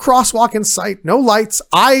was no crosswalk in sight, no lights.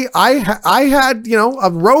 I had, a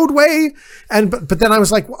roadway, but then I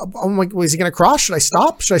was like, well, is he going to cross? Should I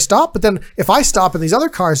stop? But then if I stop and these other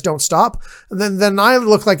cars don't stop, then I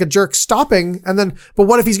look like a jerk stopping. But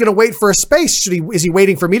what if he's going to wait for a space? Is he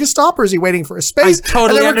waiting for me to stop, or is he waiting for a space? I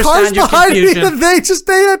totally understand your confusion. And they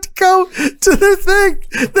had to go to their thing.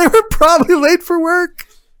 They were probably late for work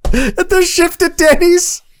at their shift at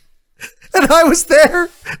Denny's. And I was there,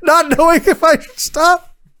 not knowing if I should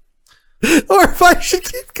stop or if I should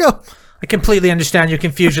keep going. I completely understand your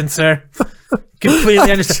confusion, sir. Completely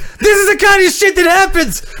understand. This is the kind of shit that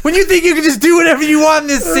happens when you think you can just do whatever you want in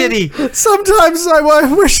this city. Sometimes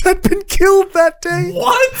I wish I'd been killed that day.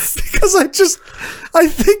 What? Because I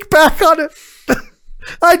think back on it.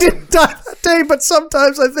 I didn't die that day, but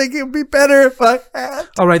sometimes I think it would be better if I had.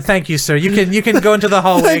 All right, thank you, sir. You can go into the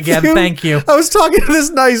hallway again. Thank you. I was talking to this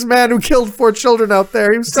nice man who killed 4 children out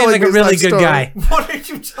there. He was Seems like a really good guy. What are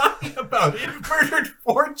you talking about? He murdered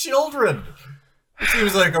 4 children. He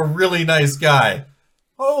seems like a really nice guy.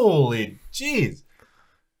 Holy jeez.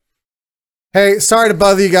 Hey, sorry to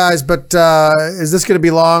bother you guys, but is this going to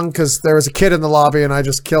be long? Because there was a kid in the lobby and I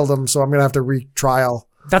just killed him, so I'm going to have to retrial.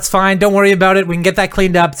 That's fine. Don't worry about it. We can get that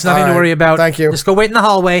cleaned up. It's nothing to worry about. Thank you. Just go wait in the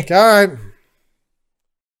hallway. All right.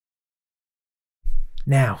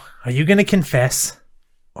 Now, are you going to confess?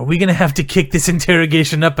 Or are we going to have to kick this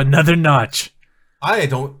interrogation up another notch? I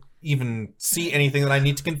don't even see anything that I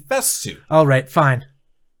need to confess to. All right, fine.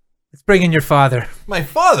 Let's bring in your father. My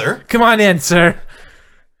father? Come on in, sir.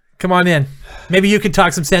 Come on in. Maybe you could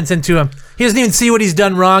talk some sense into him. He doesn't even see what he's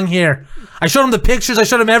done wrong here. I showed him the pictures. I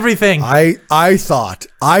showed him everything. I thought,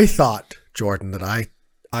 Jordan, that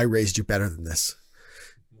I raised you better than this.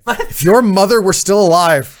 What? If your mother were still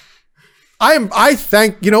alive, I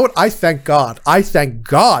thank God. I thank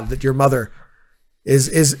God that your mother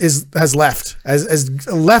has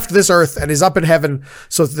left this earth and is up in heaven,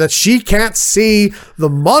 so that she can't see the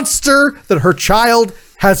monster that her child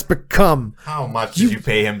has become. How much did you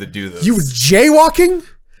pay him to do this? You jaywalking?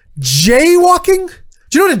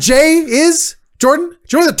 Do you know what a J is, Jordan? Do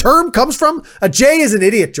you know where the term comes from? A J is an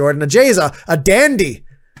idiot, Jordan. A J is a dandy.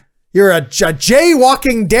 You're a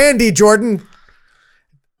jaywalking dandy, Jordan.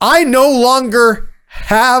 I no longer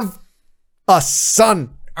have a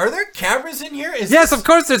son. Are there cameras in here? Yes, of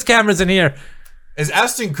course there's cameras in here. Is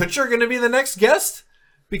Ashton Kutcher going to be the next guest?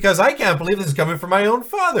 Because I can't believe this is coming from my own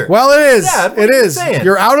father. Well, it is. Dad, it is.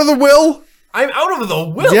 You're out of the will. I'm out of the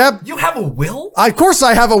will? Yep. You have a will? Of course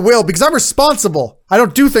I have a will, because I'm responsible. I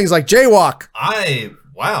don't do things like jaywalk.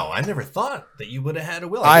 Wow, I never thought that you would have had a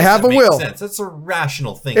will. I have a will. Sense. That's a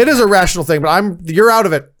rational thing. It is a rational thing, but you're out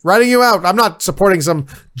of it. Writing you out. I'm not supporting some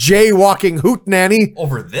jaywalking hootenanny.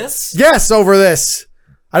 Over this? Yes, over this.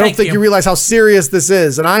 I don't think you. you realize how serious this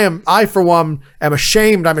is. And I for one am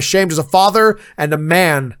ashamed. I'm ashamed as a father and a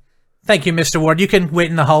man. Thank you, Mr. Ward. You can wait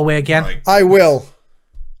in the hallway again. I will.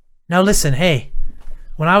 Now listen, hey,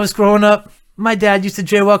 when I was growing up, my dad used to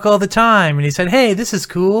jaywalk all the time, and he said, hey, this is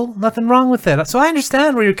cool. Nothing wrong with it. So I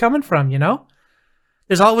understand where you're coming from, you know?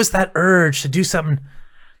 There's always that urge to do something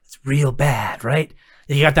that's real bad, right?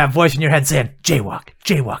 You got that voice in your head saying, jaywalk,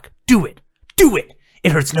 do it.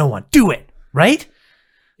 It hurts no one. Do it, right?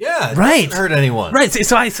 Yeah, it right. doesn't hurt anyone. Right,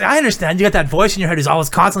 so I understand. You got that voice in your head who's always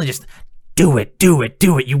constantly just, do it.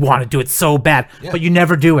 You want to do it so bad, but you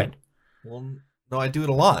never do it. Well, no, I do it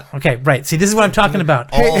a lot. Okay, right. See, this is what I'm talking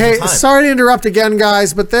about. Hey, sorry to interrupt again,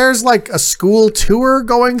 guys, but there's like a school tour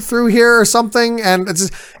going through here or something, and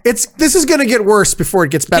this is going to get worse before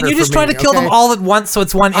it gets better. Can you just try to kill them all at once so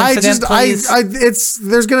it's one incident, please?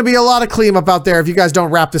 There's going to be a lot of cleanup out there if you guys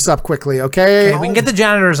don't wrap this up quickly, okay? We can get the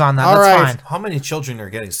janitors on that. All That's right. fine. How many children are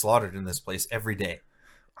getting slaughtered in this place every day?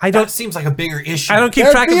 That seems like a bigger issue. I don't keep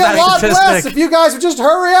track of that There'd be a lot statistic. less if you guys would just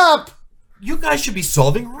hurry up. You guys should be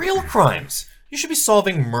solving real crimes. You should be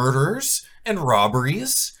solving murders and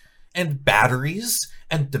robberies and batteries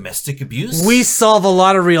and domestic abuse. We solve a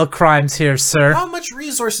lot of real crimes here, sir. How much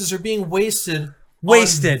resources are being wasted?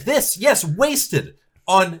 Wasted. On this, yes, wasted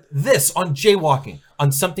on this, on jaywalking,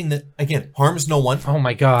 on something that, again, harms no one. Oh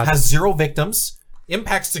my God. Has 0 victims,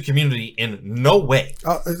 impacts the community in no way.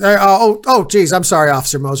 Geez, I'm sorry,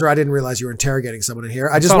 Officer Moser. I didn't realize you were interrogating someone in here.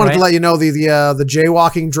 I just wanted right. to let you know the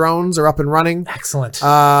jaywalking drones are up and running. Excellent.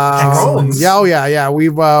 Drones? Yeah.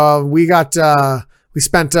 We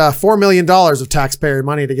spent $4 million of taxpayer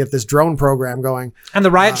money to get this drone program going. And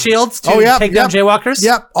the riot shields to take down jaywalkers?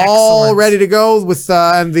 Yep, all ready to go with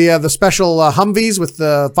and the special Humvees with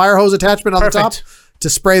the fire hose attachment on the top to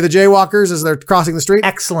spray the jaywalkers as they're crossing the street.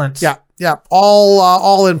 Excellent. Yeah,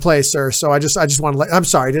 all in place, sir. So I just wanted to let. I'm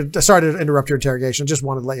sorry to interrupt your interrogation. Just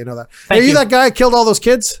wanted to let you know that. Are you that guy who killed all those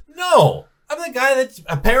kids? No. I'm the guy that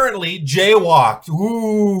apparently jaywalked.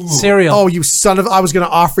 Ooh. Cereal. Oh, you son of... I was going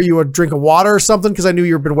to offer you a drink of water or something because I knew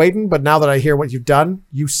you've been waiting, but now that I hear what you've done,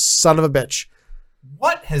 you son of a bitch.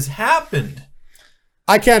 What has happened?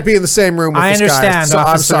 I can't be in the same room with this guy. I understand, So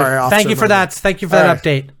officer. I'm sorry, officer. Thank you for that. Thank you for that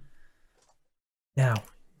update. Now,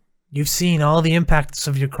 you've seen all the impacts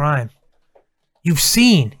of your crime. You've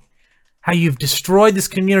seen how you've destroyed this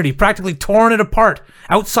community, practically torn it apart.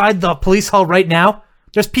 Outside the police hall right now,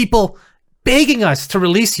 there's people begging us to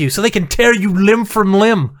release you so they can tear you limb from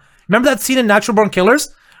limb. Remember that scene in Natural Born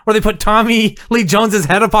Killers where they put Tommy Lee Jones's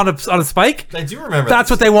head up on a spike? I do remember. That's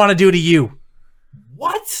what they want to do to you.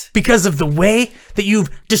 What? Because of the way that you've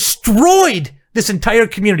destroyed this entire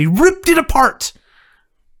community, ripped it apart.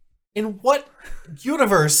 In what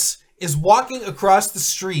universe is walking across the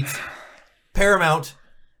street Paramount,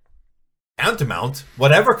 Tantamount,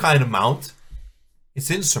 whatever kind of mount, it's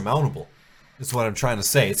insurmountable. Is what I'm trying to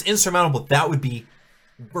say. It's insurmountable. That would be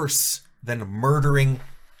worse than murdering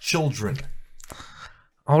children.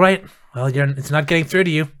 All right. Well, it's not getting through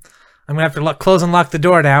to you. I'm gonna have to close and lock the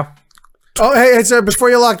door now. Oh, hey, sir!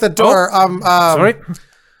 Before you lock the door, sorry.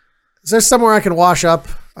 Is there somewhere I can wash up?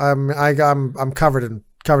 I'm covered in.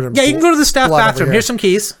 Yeah, you can go to the staff bathroom. Here's some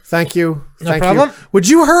keys. Thank you. No problem. Would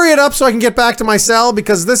you hurry it up so I can get back to my cell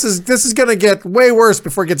because this is gonna get way worse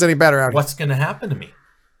before it gets any better out here. What's gonna happen to me?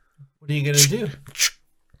 What are you going to do?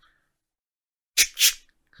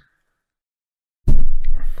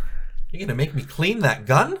 You're going to make me clean that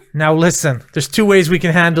gun? Now listen, there's 2 ways we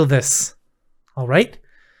can handle this. All right?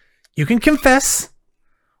 You can confess,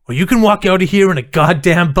 or you can walk out of here in a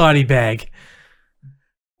goddamn body bag.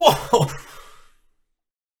 Whoa.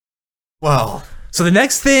 Well, so the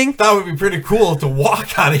next thing... That would be pretty cool to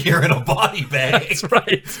walk out of here in a body bag. That's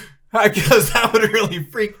right. Because that would really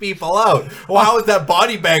freak people out. Well, how is that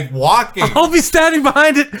body bag walking? I'll be standing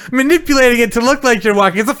behind it, manipulating it to look like you're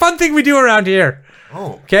walking. It's a fun thing we do around here.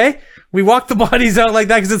 Oh. Okay? We walk the bodies out like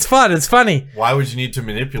that because it's fun. It's funny. Why would you need to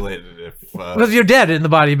manipulate it if... Because you're dead in the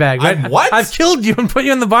body bag, right? What? I've killed you and put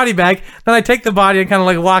you in the body bag. Then I take the body and kind of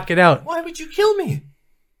like walk it out. Why would you kill me?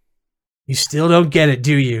 You still don't get it,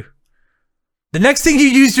 do you? The next thing you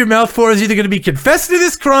use your mouth for is either going to be confessing to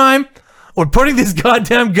this crime or putting this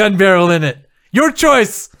goddamn gun barrel in it. Your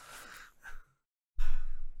choice.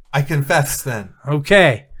 I confess then.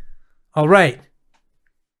 Okay. All right.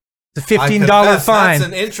 The $15 fine. That's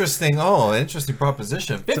an interesting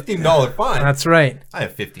proposition. $15 fine. That's right. I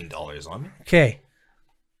have $15 on me. Okay.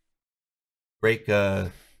 Break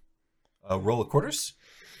a roll of quarters.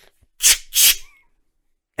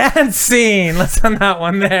 And scene. Let's end that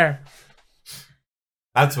one there.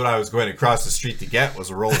 That's what I was going across the street to get, was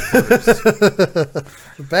a roll of quarters.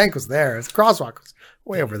 The bank was there. Its crosswalk was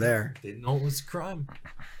way over there. Didn't know it was a crime.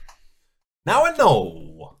 Now I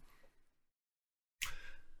know.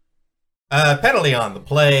 Penalty on the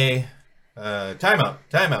play.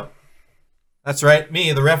 Timeout. That's right.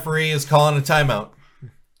 Me, the referee, is calling a timeout.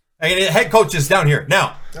 Head coach is down here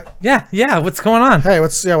now. Yeah. What's going on? Hey,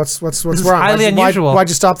 what's wrong? Highly unusual. Why'd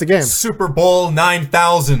you stop the game? Super Bowl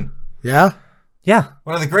 9000. Yeah. Yeah.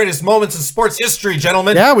 One of the greatest moments in sports history,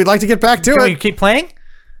 gentlemen. Yeah, we'd like to get back to Can it. we keep playing?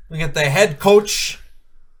 We got the head coach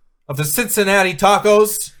of the Cincinnati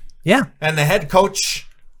Tacos. Yeah. And the head coach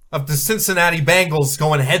of the Cincinnati Bengals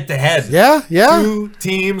going head to head. Yeah. 2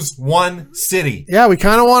 teams, 1 city. Yeah, we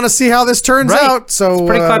kind of want to see how this turns out. So it's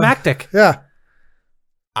pretty climactic. Yeah.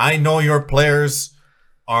 I know your players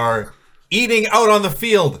are eating out on the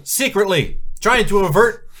field secretly, trying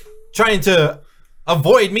to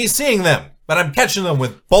avoid me seeing them. But I'm catching them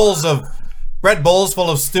with bread bowls full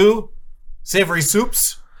of stew, savory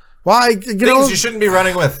soups. Why? Things you shouldn't be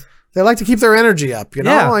running with. They like to keep their energy up, you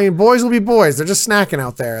know? Yeah. I mean, boys will be boys. They're just snacking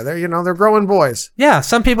out there. They're growing boys. Yeah,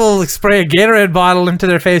 some people spray a Gatorade bottle into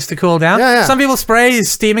their face to cool down. Yeah. Some people spray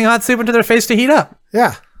steaming hot soup into their face to heat up.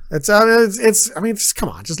 Yeah. It's I mean, just come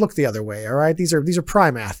on, just look the other way. All right, these are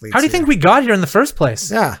prime athletes. How do you think we got here in the first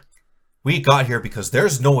place? Yeah, We got here because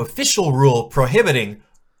there's no official rule prohibiting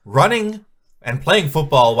running and playing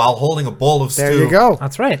football while holding a bowl of stew. there you go.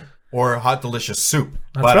 That's right. Or hot, delicious soup.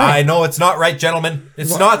 That's But right. I know it's not right, gentlemen.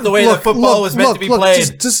 It's not the way that football was meant to be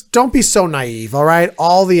played. Just don't be so naive, all right?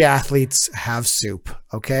 All the athletes have soup,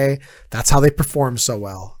 okay? That's how they perform so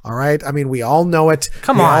well, all right? I mean, we all know it.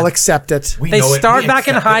 Come we on. all accept it. We They know it. start We back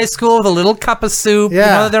in accept high it. school with a little cup of soup,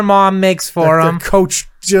 Yeah. that their mom makes for Their them. coach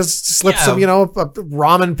just slips Yeah. them, a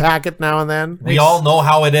ramen packet now and then. We all know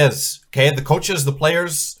how it is. Okay, the coaches, the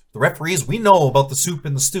players, the referees, we know about the soup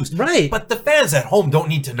and the stews. Right. But the fans at home don't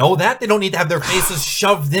need to know that. They don't need to have their faces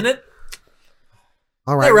shoved in it.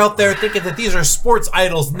 All right. They're out there thinking that these are sports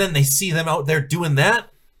idols, and then they see them out there doing that.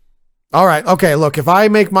 All right. Okay, look, if I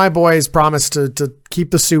make my boys promise to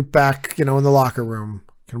keep the soup back, in the locker room,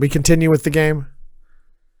 can we continue with the game?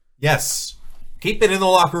 Yes. Keep it in the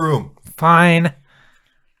locker room. Fine.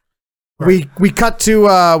 We cut to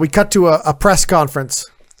a press conference.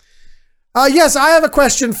 Yes, I have a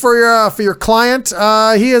question for your client.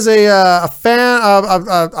 He is a fan,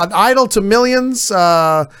 an idol to millions,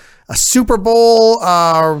 a Super Bowl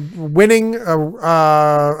winning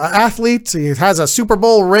athlete. He has a Super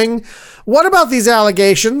Bowl ring. What about these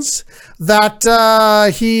allegations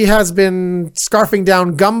that he has been scarfing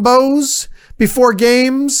down gumbos before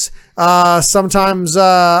games? Sometimes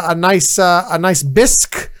a nice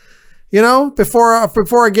bisque.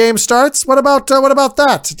 Before a game starts. What about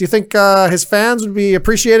that? Do you think his fans would be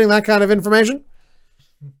appreciating that kind of information?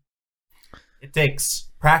 It takes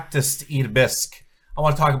practice to eat a bisque. I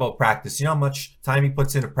want to talk about practice. You know how much time he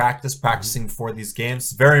puts into practicing before these games?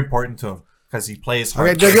 It's very important to him because he plays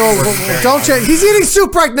hard. Okay, don't change. He's eating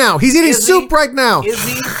soup right now. He's eating soup right now. Is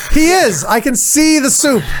he? He is. I can see the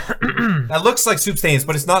soup. That looks like soup stains,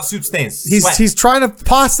 but it's not soup stains. Sweat. He's trying to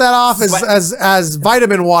pass that off Sweat. as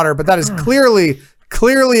vitamin water, but that is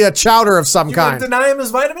clearly a chowder of some You gonna kind. deny him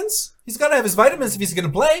his vitamins? He's got to have his vitamins if he's going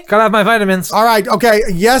to play. Gotta have my vitamins. All right. Okay.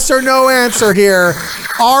 Yes or no answer here.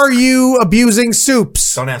 Are you abusing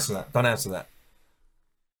soups? Don't answer that. Don't answer that.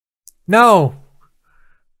 No.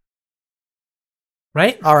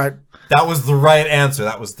 Right? All right. That was the right answer.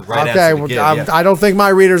 That was the right Okay. answer. Well, To give, yeah. I don't think my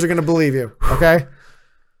readers are going to believe you. Okay.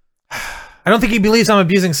 I don't think he believes I'm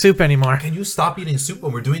abusing soup anymore. Can you stop eating soup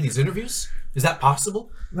when we're doing these interviews? Is that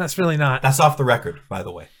possible? That's really not. That's off the record, by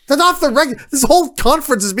the way. That's off the record. This whole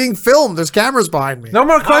conference is being filmed. There's cameras behind me. No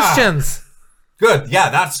more questions. Good. Yeah,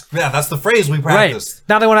 that's the phrase we practiced. Right.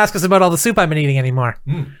 Now they won't ask us about all the soup I've been eating anymore.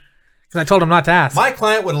 Because I told him not to ask. My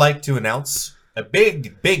client would like to announce a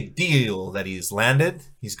big deal that he's landed.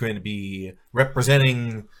 He's going to be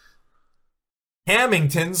representing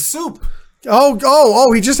Hamilton's soup.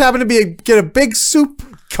 Oh! He just happened to get a big soup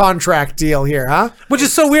contract deal here, huh? Which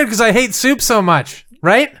is so weird because I hate soup so much.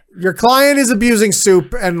 Right? Your client is abusing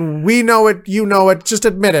soup, and we know it. You know it. Just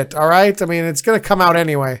admit it. All right. I mean, it's going to come out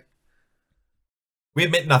anyway. We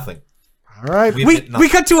admit nothing. All right. We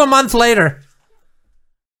cut to a month later.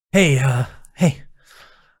 Hey,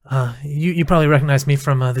 you probably recognize me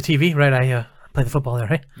from the TV, right? I play the football there,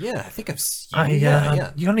 right? Yeah, I think I've seen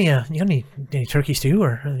yeah. You got any turkey stew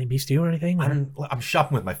or any beef stew or anything? I'm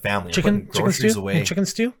shopping with my family. I'm chicken putting groceries stew? away. Any chicken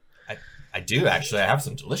stew? I do actually. I have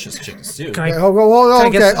some delicious chicken stew. Can I-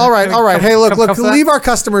 Okay. All right. Hey, look. Leave our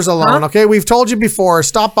customers alone. Huh? Okay. We've told you before.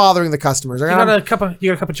 Stop bothering the customers. You got a cup of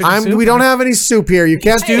chicken soup? We don't have any soup here. You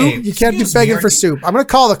can't Hey, You can't be excuse me, begging are for you- soup. I'm going to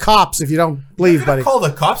call the cops if you don't leave, You're buddy. gonna call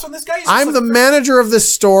the cops on this guy? I'm the manager of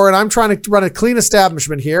this store, and I'm trying to run a clean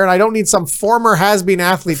establishment here, and I don't need some former has-been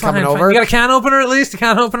athlete coming Fine. over. You got a can opener at least? A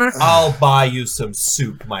can opener? I'll buy you some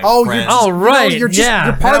soup, my Oh, friend. Oh, right. You're yeah.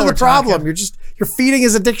 you're part now of the we're problem. talking. You're feeding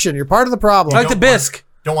his addiction. You're part of the problem. I like the bisque.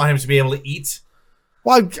 Don't want him to be able to eat.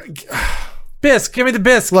 Well, Bisque. Give me the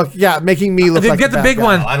bisque. look, making me look like Get the bad big guy.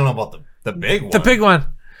 one. Well, I don't know about the big one. The big one.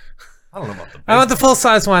 I don't know about the big I want the full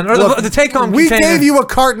size one or Look, the take home We container. gave you a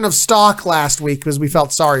carton of stock last week because we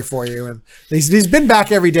felt sorry for you, and he's been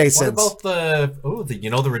back every day What since. about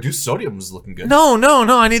the reduced sodium is looking good. No.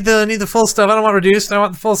 I need the full stuff. I don't want reduced. I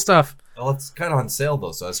want the full stuff. Well, it's kind of on sale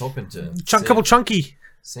though, so I was hoping to Couple chunky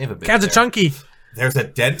save a bit. cans of there. chunky. There's a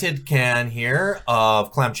dented can here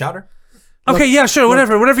of clam chowder. Okay, yeah, sure,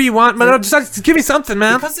 whatever you want, but just give me something,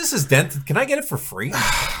 man. Because this is dented, can I get it for free?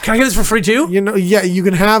 Can I get this for free too? You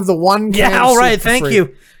can have the one. Can Yeah, of all soup right, for thank free. you.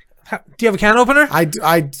 Do you have a can opener?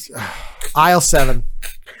 Aisle 7.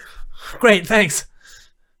 Great, thanks.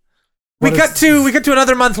 What We cut to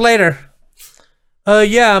another month later.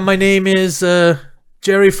 Yeah, my name is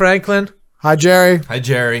Jerry Franklin. Hi, Jerry. Hi,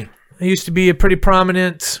 Jerry. I used to be a pretty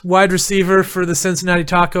prominent wide receiver for the Cincinnati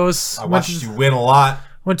Tacos. I watched you win a lot.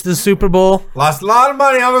 Went to the Super Bowl. Lost a lot of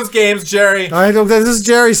money on those games, Jerry. This is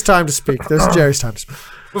Jerry's time to speak. Sorry,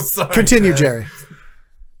 Continue, Jerry.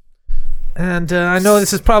 And I know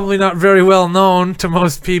this is probably not very well known to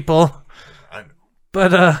most people, I know.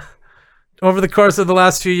 but over the course of the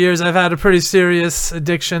last few years, I've had a pretty serious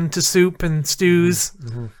addiction to soup and stews.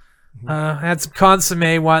 I had some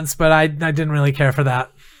consomme once, but I didn't really care for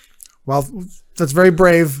that. Well, that's very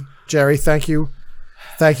brave, Jerry. Thank you.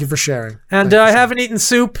 Thank you for sharing. And I haven't eaten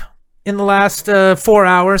soup in the last 4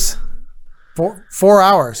 hours. 4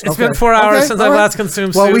 hours. It's been 4 hours since I've last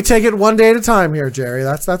consumed soup. Well, we take it one day at a time here, Jerry.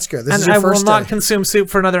 That's good. This is your I first will not day. consume soup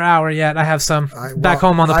for another hour yet. I have some back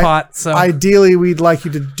home on the pot. So ideally, we'd like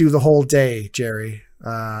you to do the whole day, Jerry,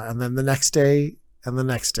 and then the next day and the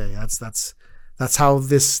next day. That's how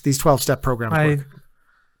these 12-step programs work.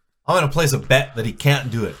 I'm going to place a bet that he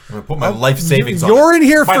can't do it. I'm going to put my life savings on You're it. in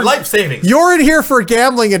here my for life savings. You're in here for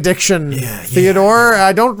gambling addiction, Theodore.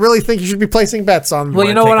 I don't really think you should be placing bets on. Well,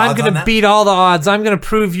 you know what? I'm going to beat all the odds. I'm going to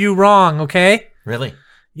prove you wrong, okay? Really?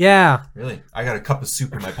 Yeah. Really? I got a cup of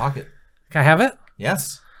soup in my pocket. Can I have it?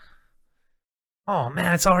 Yes. Oh,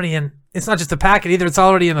 man, it's already in. It's not just a packet either. It's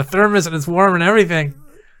already in the thermos and it's warm and everything.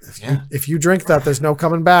 If you drink that, there's no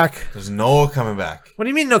coming back. There's no coming back. What do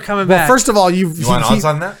you mean no coming back? First of all, you want odds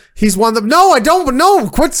on that? He's won them. No, I don't. No,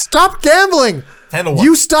 stop gambling. 10-1.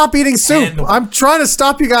 You stop eating soup. 10-1. I'm trying to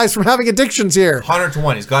stop you guys from having addictions here.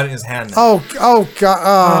 100-1. He's got it in his hand now. Oh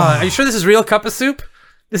God. Are you sure this is real cup of soup?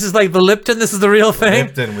 This is like the Lipton. This is the real thing.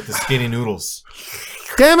 Lipton with the skinny noodles.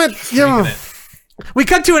 Damn it. Drinking it. We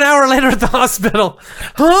cut to an hour later at the hospital.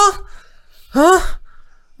 Huh?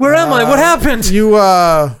 Where am I? What happened? You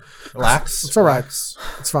Relax. It's all right.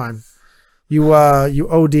 It's fine. You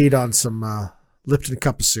OD'd on some Lipton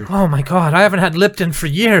cup of soup. Oh my God! I haven't had Lipton for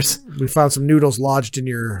years. We found some noodles lodged in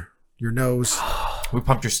your nose. We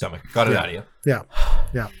pumped your stomach. Got it out of you.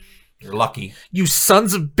 Yeah. You're lucky. You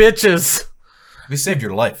sons of bitches! We saved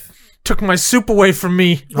your life. Took my soup away from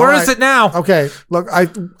me. Where is it now? Okay. Look, I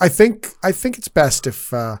think it's best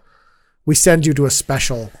if we send you to a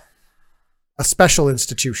special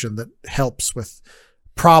institution that helps with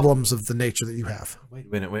problems of the nature that you have. Wait a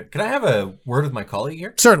minute. Can I have a word with my colleague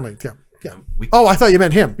here? Certainly. Yeah. I thought you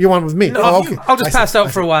meant him. You want with me? No, okay. I'll just pass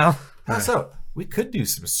out for a while. Pass out. We could do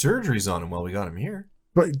some surgeries on him while we got him here.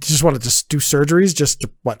 But you just want to just do surgeries just to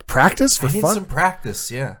practice for I need fun? some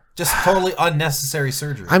practice, yeah. Just totally unnecessary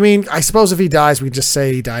surgery. I mean, I suppose if he dies, we just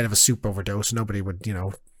say he died of a soup overdose. Nobody would,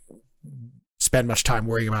 spend much time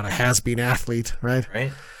worrying about a has-been athlete, right?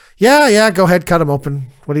 Right? Yeah, go ahead, cut him open.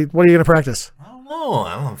 What are you going to practice? I don't know.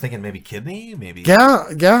 I'm thinking maybe kidney, maybe. Yeah.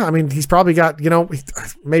 I mean, he's probably got,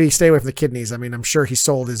 maybe stay away from the kidneys. I mean, I'm sure he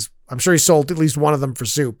sold at least one of them for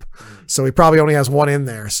soup. So he probably only has one in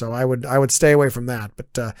there. So I would stay away from that.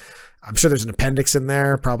 But I'm sure there's an appendix in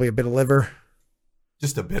there, probably a bit of liver.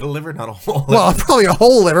 Just a bit of liver, not a whole liver. Well, probably a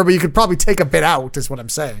whole liver, but you could probably take a bit out, is what I'm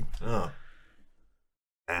saying. Oh.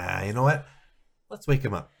 You know what? Let's wake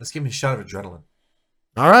him up. Let's give him a shot of adrenaline.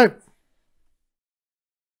 All right.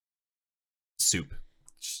 Soup.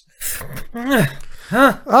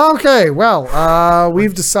 Okay, well,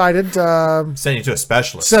 we've decided Send you to a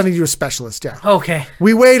specialist. sending you a specialist, yeah. Okay.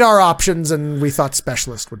 We weighed our options and we thought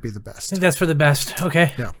specialist would be the I best. think that's for the best.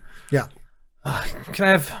 Okay. Yeah.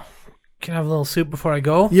 Can I have a little soup before I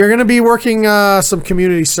go? You're going to be working some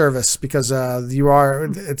community service because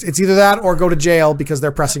it's either that or go to jail because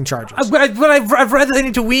they're pressing charges. But I've read that they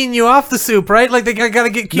need to wean you off the soup, right? Like they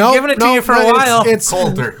gotta keep giving it to you for a while. It's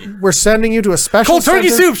Cold turkey. We're sending you to a special Cold turkey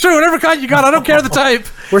center. soup, sure, whatever kind you got. I don't care the type.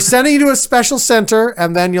 We're sending you to a special center,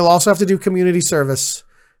 and then you'll also have to do community service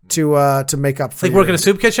to make up for Like work in a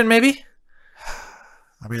soup kitchen, maybe?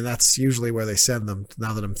 I mean, that's usually where they send them,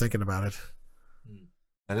 now that I'm thinking about it.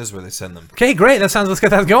 That is where they send them. Okay, great. Let's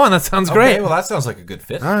get that going. That sounds great. Okay, well, that sounds like a good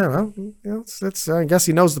fit. All right, well, it's I guess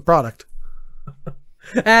he knows the product.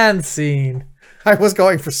 And scene. I was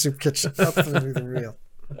going for soup kitchen. That's the real.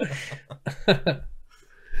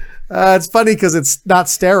 It's funny because it's not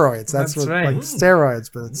steroids. That's what, right. like steroids,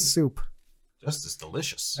 but it's soup. Just as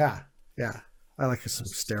delicious. Yeah. I like some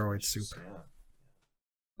steroid soup.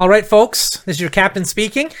 All right, folks. This is your captain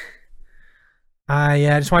speaking. I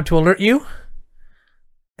just wanted to alert you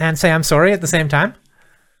and say I'm sorry at the same time.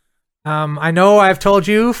 I know I've told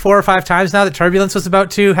you 4 or 5 times now that turbulence was about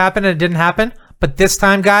to happen and it didn't happen. But this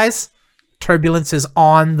time, guys, turbulence is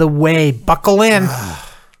on the way. Buckle in.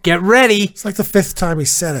 Get ready. It's like the 5th time he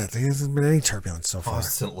said it. There hasn't been any turbulence so far.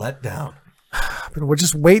 Constant letdown. We're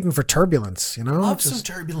just waiting for turbulence, you know? Love some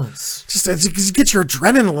turbulence. Just get your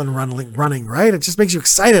adrenaline running, right? It just makes you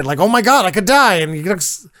excited. Like, oh my God, I could die. And you get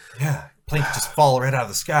Yeah. Plane could just fall right out of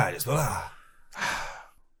the sky. Just,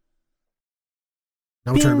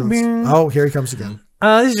 No turbulence. Oh, here he comes again.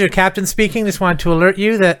 This is your captain speaking. Just wanted to alert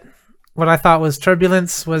you that what I thought was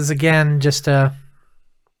turbulence was, again, just an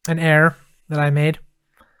error that I made.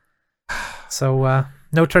 So,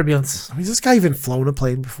 no turbulence. I mean, has this guy even flown a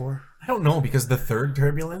plane before? I don't know, because the third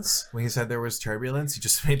turbulence, when he said there was turbulence, he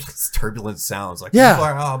just made turbulent sounds. Like, yeah.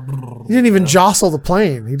 He He didn't even jostle the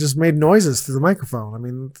plane. He just made noises through the microphone. I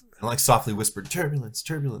mean... And like softly whispered, turbulence,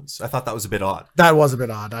 turbulence. I thought that was a bit odd. That was a bit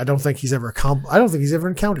odd. I don't think he's ever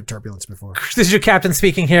encountered turbulence before. This is your captain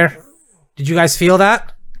speaking here. Did you guys feel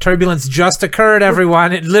that? Turbulence just occurred,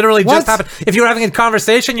 everyone. It literally just happened. If you were having a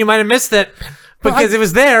conversation, you might have missed it. Because it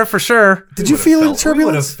was there for sure. Did you feel any turbulence? We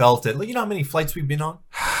would have felt it. Like, you know how many flights we've been on?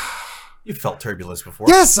 You've felt turbulence before.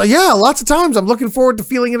 Yes, yeah, lots of times. I'm looking forward to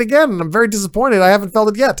feeling it again, and I'm very disappointed I haven't felt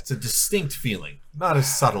it yet. It's a distinct feeling, not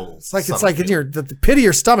as subtle. It's like in the pit of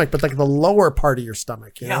your stomach, but like the lower part of your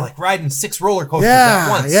stomach. You know? Like riding 6 roller coasters at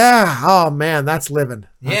once. Yeah. Oh man, that's living.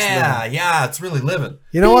 Yeah, it's really living.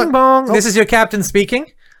 You know what? Bong. This is your captain speaking.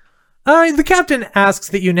 The captain asks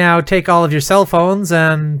that you now take all of your cell phones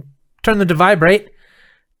and turn them to vibrate,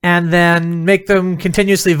 and then make them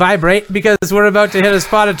continuously vibrate because we're about to hit a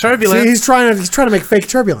spot of turbulence. See, he's trying to make fake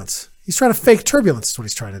turbulence. He's trying to fake turbulence. Is what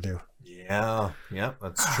he's trying to do. Yeah,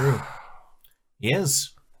 that's true. He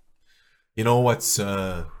is. You know what's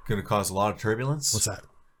going to cause a lot of turbulence? What's that?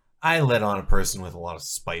 I let on a person with a lot of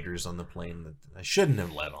spiders on the plane that I shouldn't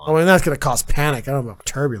have let on. Oh, and that's going to cause panic. I don't know about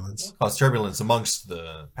turbulence. Cause turbulence amongst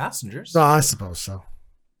the passengers. No, I suppose so.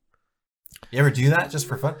 You ever do that just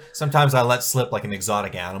for fun? Sometimes I let slip like an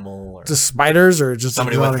exotic animal, or just spiders, or just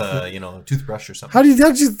somebody with a toothbrush or something. How do you?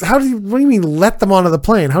 What do you mean let them onto the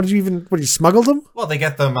plane? How did you even? What, you smuggled them? Well, they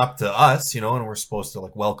get them up to us, and we're supposed to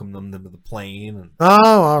like welcome them to the plane and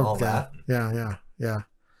all that. Yeah.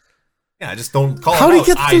 Yeah, just don't call. How did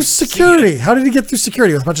he get through security? How did he get through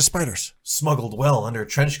security with a bunch of spiders? Smuggled well under a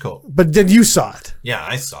trench coat. But then you saw it. Yeah,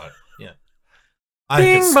 I saw it. Yeah.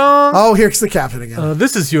 Bing bong. Oh, here's the captain again.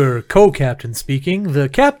 This is your co-captain speaking. The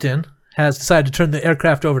captain has decided to turn the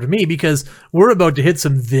aircraft over to me because we're about to hit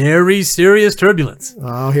some very serious turbulence.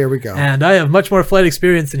 Oh, here we go. And I have much more flight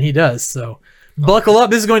experience than he does, so buckle up.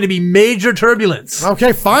 This is going to be major turbulence.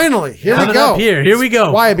 Okay, finally. Here we go. Here we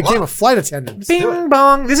go. Why I became a flight attendant. Bing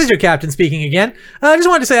bong. This is your captain speaking again. I just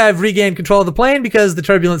wanted to say I've regained control of the plane because the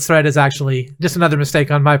turbulence threat is actually just another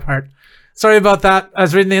mistake on my part. Sorry about that. I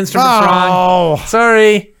was reading the instruments wrong.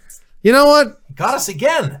 Sorry. You know what? Got us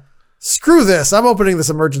again. Screw this. I'm opening this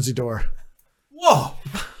emergency door. Whoa.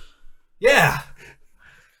 Yeah.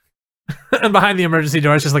 And behind the emergency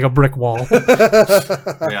door, it's just like a brick wall.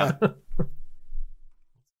 Yeah.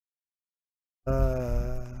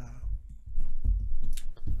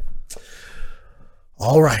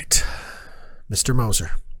 All right, Mr.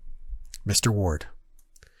 Moser, Mr. Ward,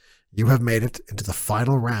 you have made it into the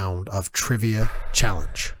final round of Trivia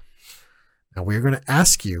Challenge. Now we're going to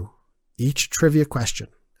ask you each trivia question.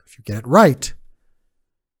 If you get it right,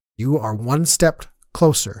 you are one step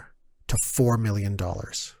closer to $4 million.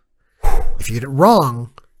 If you get it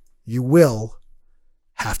wrong, you will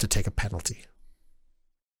have to take a penalty.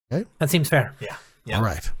 Okay? That seems fair. Yeah. All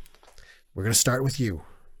right. We're going to start with you,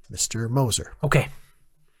 Mr. Moser. Okay.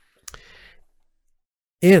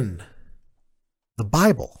 In the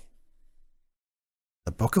Bible,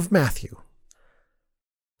 the book of Matthew,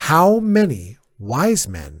 how many wise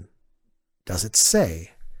men does it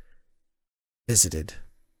say visited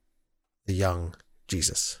the young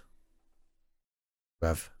Jesus? You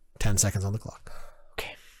have 10 seconds on the clock.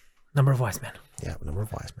 Okay. Number of wise men. Yeah, number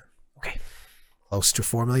of wise men. Okay. Close to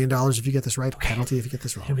 $4 million if you get this right. Okay. Penalty if you get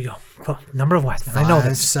this wrong. Here we go. Number of wise men. I know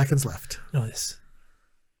this. 5 seconds left. I know this.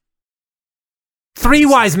 3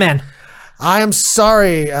 wise men. I am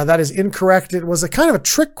sorry. That is incorrect. It was a kind of a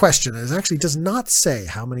trick question. It actually does not say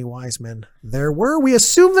how many wise men there were. We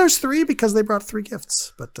assume there's 3 because they brought 3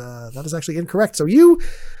 gifts, but that is actually incorrect. So you,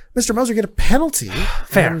 Mr. Moser, get a penalty.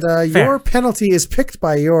 Fair. And your penalty is picked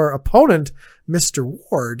by your opponent, Mr.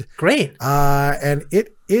 Ward. Great. And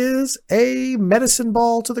it is a medicine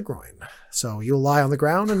ball to the groin. So you'll lie on the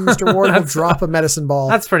ground and Mr. Ward will drop a medicine ball.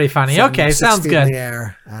 That's pretty funny. Okay, 6 sounds feet good. in the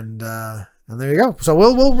air. And there you go. So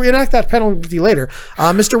we'll reenact that penalty later.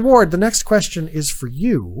 Mr. Ward, the next question is for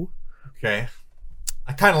you. Okay.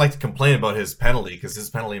 I kind of like to complain about his penalty because his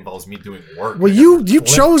penalty involves me doing work. Well, you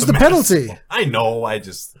chose the penalty. I know. I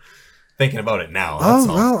just thinking about it now. Oh, That's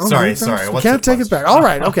all. well, Sorry. you What's can't the take it question? back. All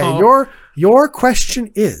right. Okay. Your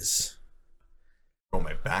question is, throw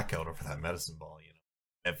my back out over that medicine ball.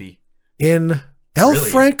 Heavy. In L. Really?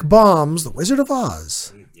 Frank Baum's The Wizard of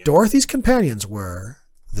Oz, Dorothy's companions were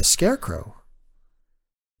the Scarecrow,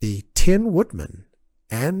 the Tin Woodman,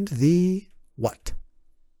 and the what?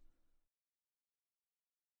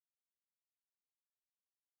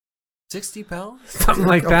 £60? Something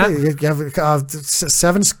like that. You have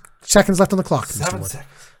 7 seconds left on the clock, Mr. 7 Wood. seconds.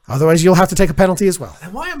 Otherwise, you'll have to take a penalty as well.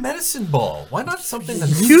 And why a medicine ball? Why not something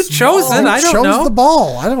that's You chose it. I don't chose know. the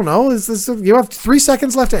ball. I don't know. You have 3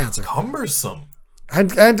 seconds left to answer. cumbersome?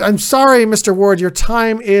 And I'm sorry, Mr. Ward, your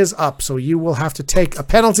time is up, so you will have to take a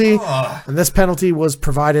penalty. And this penalty was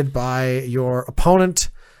provided by your opponent,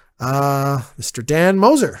 Mr. Dan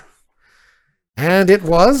Moser. And it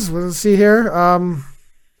was, let's see here,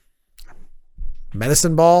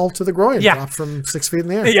 medicine ball to the groin, dropped from 6 feet in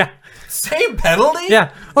the air. Yeah. Same penalty?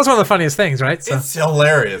 Yeah. Well, it's one of the funniest things, right? So. It's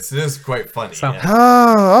hilarious. It is quite funny. So- yeah.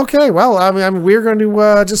 Oh, okay. Well, I mean, we're going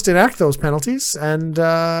to just enact those penalties. And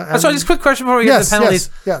So just a quick question before we get to the penalties.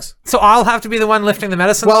 Yes. So I'll have to be the one lifting the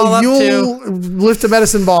medicine ball Well, up you'll lift a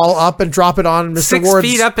medicine ball up and drop it on Mr. 6 Ward's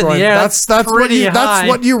feet up in groin. the air. That's pretty high. that's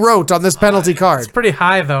what you wrote on this penalty card. It's pretty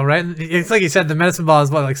high, though, right? It's like you said, the medicine ball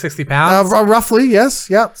is what, like 60 pounds? Roughly, yes.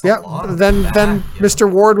 Yep. lot of Then that, Mr.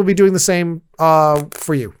 Ward will be doing the same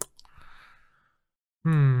for you.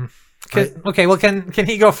 Okay, well, can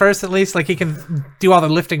he go first at least? Like he can do all the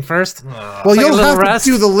lifting first? Well, like a you'll little have rest.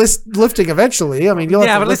 to do the lifting eventually. I mean, you'll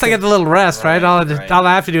Yeah, have but to at least I lift get the little rest, right? Right. All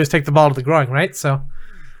I have to do is take the ball to the groin, right? So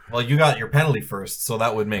Well, you got your penalty first, so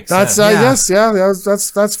that would make That's sense.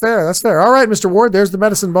 yes, that's fair. That's fair. All right, Mr. Ward, there's the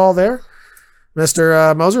medicine ball there.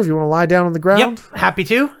 Mr. Moser, if you want to lie down on the ground. yep, happy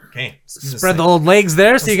to. Okay. let's do this Spread the thing. old legs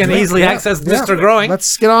there so you can do it. easily Yeah, access yeah. Mr. Growing.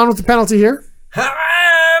 Let's get on with the penalty here.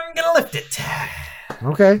 I'm going to lift it.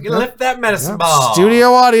 Okay. I'm going to lift that medicine Yep. ball.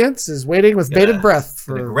 Studio audience is waiting with bated breath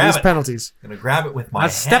Gonna for grab these it. penalties. I'm going to grab it with my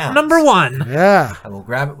That's hands. step number 1. Yeah. I will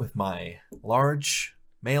grab it with my large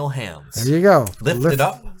male hands. There you go. Lift it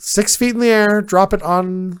up. 6 feet in the air. Drop it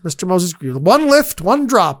on Mr. Moses. 1 lift, 1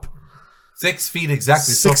 drop. 6 feet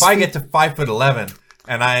exactly. So 6 if I feet. get to 5'11"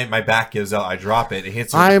 and my back gives out, I drop it. It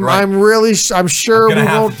hits. I'm sure I'm we gonna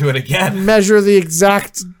have won't to do it again. measure the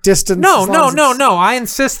exact distance. No. as long as it's- I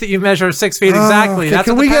insist that you measure 6 feet exactly. okay. That's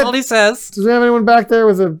Can what we the get- penalty says. Does we have anyone back there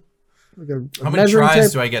with a How many measuring tries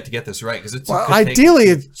tape? do I get to get this right? Because Well, ideally,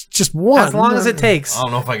 it's just one. As long as it takes. I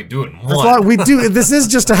don't know if I could do it in As one. long- we do. This is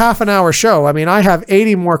just a half an hour show. I mean, I have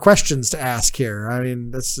 80 more questions to ask here. I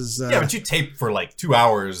mean, this is. Yeah, but you tape for like 2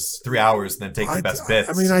 hours, 3 hours, and then take the best bits.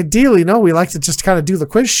 I mean, ideally, no. We like to just kind of do the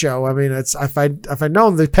quiz show. I mean, it's if I'd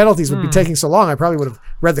known the penalties would be taking so long, I probably would have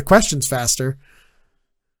read the questions faster.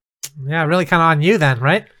 Yeah, really kind of on you then,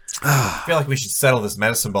 right? I feel like we should settle this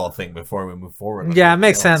medicine ball thing before we move forward. on Yeah, it anything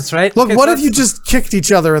makes else. sense, right? Look, Okay, what so if you just kicked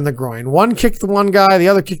each other in the groin? One kicked the one guy, the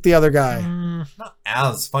other kicked the other guy. Not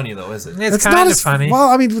as funny though, is it? It's not kind of as funny. Well,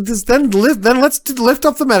 I mean, then let's lift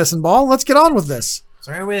up the medicine ball. Let's get on with this. Is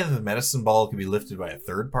there any way that the medicine ball could be lifted by a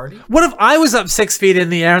third party? What if I was up 6 feet in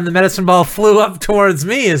the air and the medicine ball flew up towards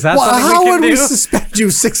me? Is that Well, something how we can would we do? suspend you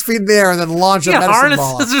 6 feet in the air and then launch a Yeah, medicine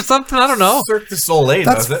ball? harnesses or something? I don't know. Cirque du Soleil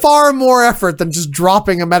That's does it. far more effort than just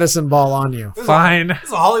dropping a medicine ball on you. Fine. This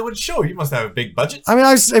is a Hollywood show. You must have a big budget. I mean,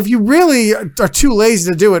 if you really are too lazy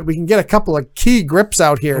to do it, we can get a couple of key grips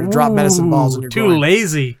out here to drop medicine balls in your Too groin.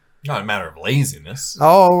 lazy. Not a matter of laziness.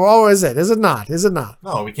 Oh, is it? Is it not? Is it not?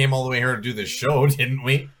 No, we came all the way here to do this show, didn't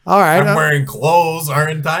we? All right. I'm wearing clothes,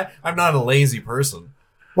 aren't I? I'm not a lazy person.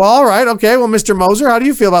 Well, all right. Okay. Well, Mr. Moser, how do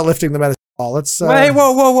you feel about lifting the medicine ball? Let's. Hey,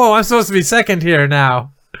 whoa. I'm supposed to be second here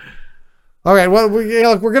now. All right. Well,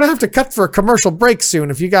 look, we're gonna have to cut for a commercial break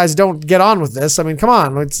soon if you guys don't get on with this. I mean, come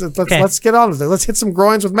on. Let's get on with it. Let's hit some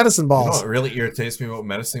groins with medicine You know balls. what really irritates me about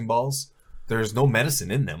medicine balls? There's no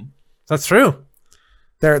medicine in them. That's true.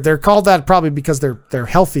 They're called that probably because they're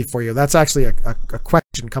healthy for you. That's actually a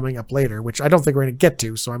question coming up later, which I don't think we're going to get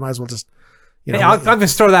to. So I might as well just, Hey, I'll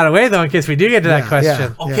just throw that away though in case we do get to that Yeah,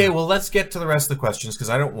 question. yeah. Okay, well, let's get to the rest of the questions because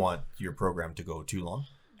I don't want your program to go too long.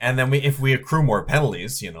 And then if we accrue more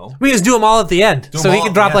penalties, We just do them all at the end. Do So them he all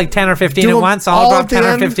can at drop the like end. 10 or 15 Do at them once. I'll all drop at the 10 or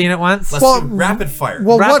end. 15 at once. let's Well, do rapid fire.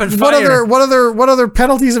 Well, Rapid what fire. other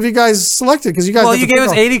penalties have you guys selected? Because you guys. Well, got you the gave us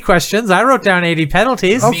pick 80 questions. I wrote down 80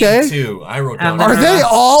 penalties. Okay. Me too. I wrote down. And Are then- they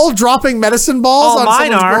all dropping medicine balls All on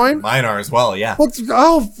mine someone's are. groin? Mine are as well, yeah.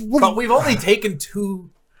 Well, But we've only taken 2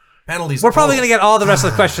 penalties. We're probably total. going to get all the rest of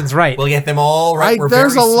the questions right. We'll get them all right. We're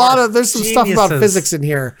there's very a lot smart. of there's some stuff about Geniuses. physics in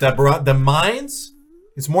here. The minds.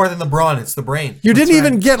 It's more than the brawn. It's the brain. You didn't right.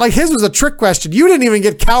 even get like his was a trick question. You didn't even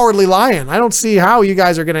get cowardly lion. I don't see how you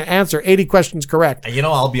guys are going to answer 80 questions correct. And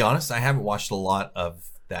I'll be honest. I haven't watched a lot of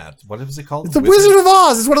that. What was it called? It's The Wizard of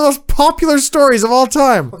Oz. It's one of those popular stories of all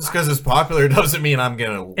time. Just because it's popular doesn't mean I'm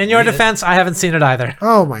going to. In your defense, I haven't seen it either.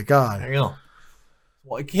 Oh, my God. There you go.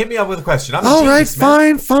 Well, hit me up with a question. I'm a all right, genius,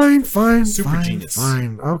 man. fine. Super genius.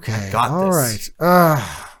 Fine. Okay. Got all this. right.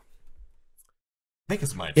 I think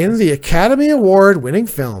it's my In the Academy Award winning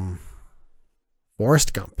film,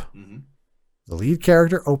 Forrest Gump, the lead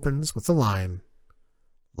character opens with the line,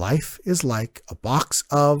 "Life is like a box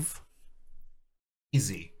of..."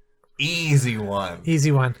 Easy one.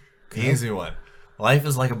 Easy one. Easy one. Life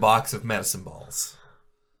is like a box of medicine balls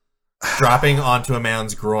dropping onto a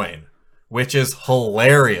man's groin, which is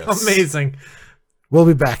hilarious. Amazing. We'll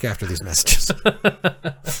be back after these messages.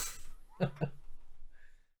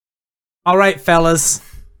 All right, fellas.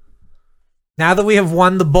 Now that we have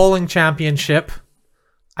won the bowling championship,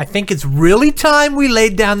 I think it's really time we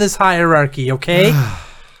laid down this hierarchy, okay?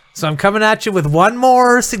 So I'm coming at you with one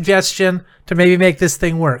more suggestion to maybe make this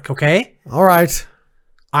thing work, okay? All right.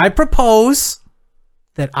 I propose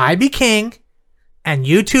that I be king and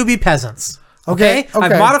you two be peasants. Okay?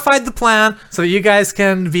 I've modified the plan so that you guys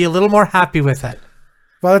can be a little more happy with it.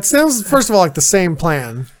 Well, it sounds, first of all, like the same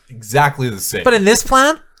plan. Exactly the same. But in this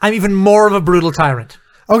plan, I'm even more of a brutal tyrant.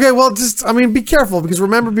 Okay, well, be careful, because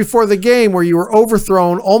remember before the game where you were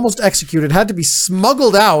overthrown, almost executed, had to be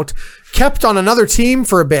smuggled out, kept on another team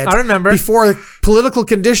for a bit. I remember. Before political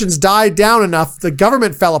conditions died down enough, the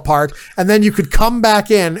government fell apart, and then you could come back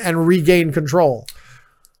in and regain control.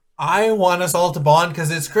 I want us all to bond because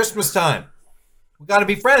it's Christmas time. We got to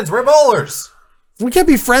be friends. We're bowlers. We can't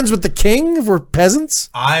be friends with the king if we're peasants.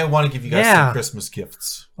 I want to give you guys some Christmas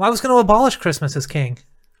gifts. Well, I was going to abolish Christmas as king.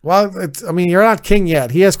 Well, you're not king yet.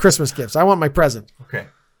 He has Christmas gifts. I want my present. Okay.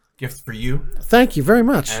 Gift for you. Thank you very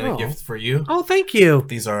much. And a gift for you. Oh, thank you.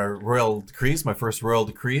 These are royal decrees, my first royal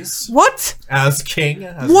decrees. What? As king.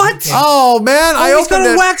 What? King. Oh, man. I he's got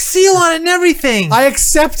a wax seal on it and everything. I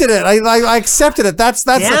accepted it. I accepted it. That's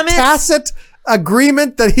a tacit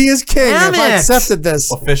agreement that he is king. Damn I it. accepted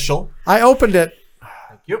this. Official. I opened it.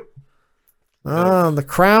 Thank you. The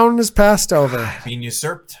crown is passed over. Being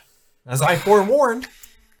usurped. As I forewarned.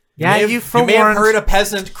 Yeah, you may have heard a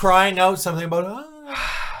peasant crying out something about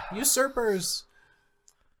usurpers.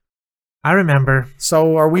 I remember.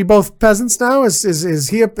 So are we both peasants now?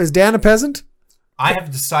 Is Dan a peasant? I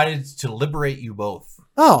have decided to liberate you both.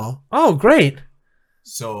 Oh, great.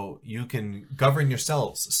 So you can govern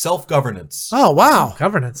yourselves. Self-governance. Oh, wow.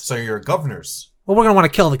 Governance. So you're governors. Well, we're going to want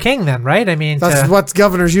to kill the king then, right? I mean, that's what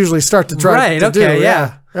governors usually start to try to do.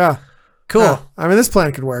 Yeah. Cool. This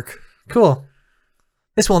plan could work. Cool.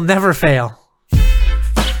 This will never fail.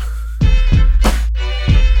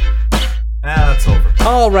 That's over.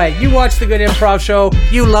 All right. You watched the Good Improv Show.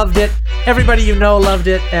 You loved it. Everybody you know loved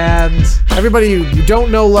it. And everybody you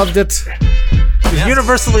don't know loved it. It was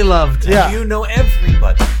universally loved. And you know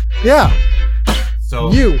everybody. Yeah.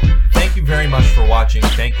 So thank you very much for watching.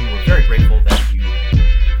 Thank you. We're very grateful that you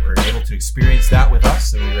were able to experience that with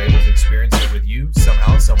us, and we were able to experience it with you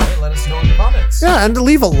somehow, some way. Let us know in the comments. Yeah, and to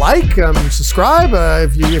leave a like, subscribe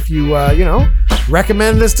if you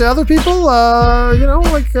recommend this to other people.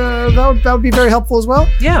 That would be very helpful as well.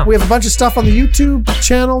 Yeah, we have a bunch of stuff on the YouTube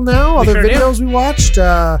channel now. Other videos we watched.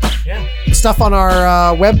 Stuff on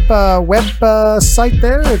our web site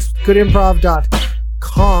there. It's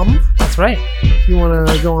goodimprov.com. That's right. If you want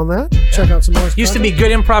to go on that, check out some more stuff. Used to be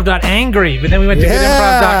goodimprov.angry, but then we went to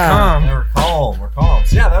goodimprov.com. We're calm.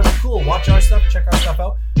 So yeah, that was cool. Watch our stuff, check our stuff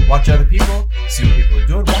out, watch other people, see what people are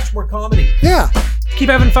doing, watch more comedy. Yeah. Keep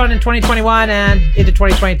having fun in 2021 and into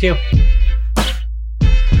 2022.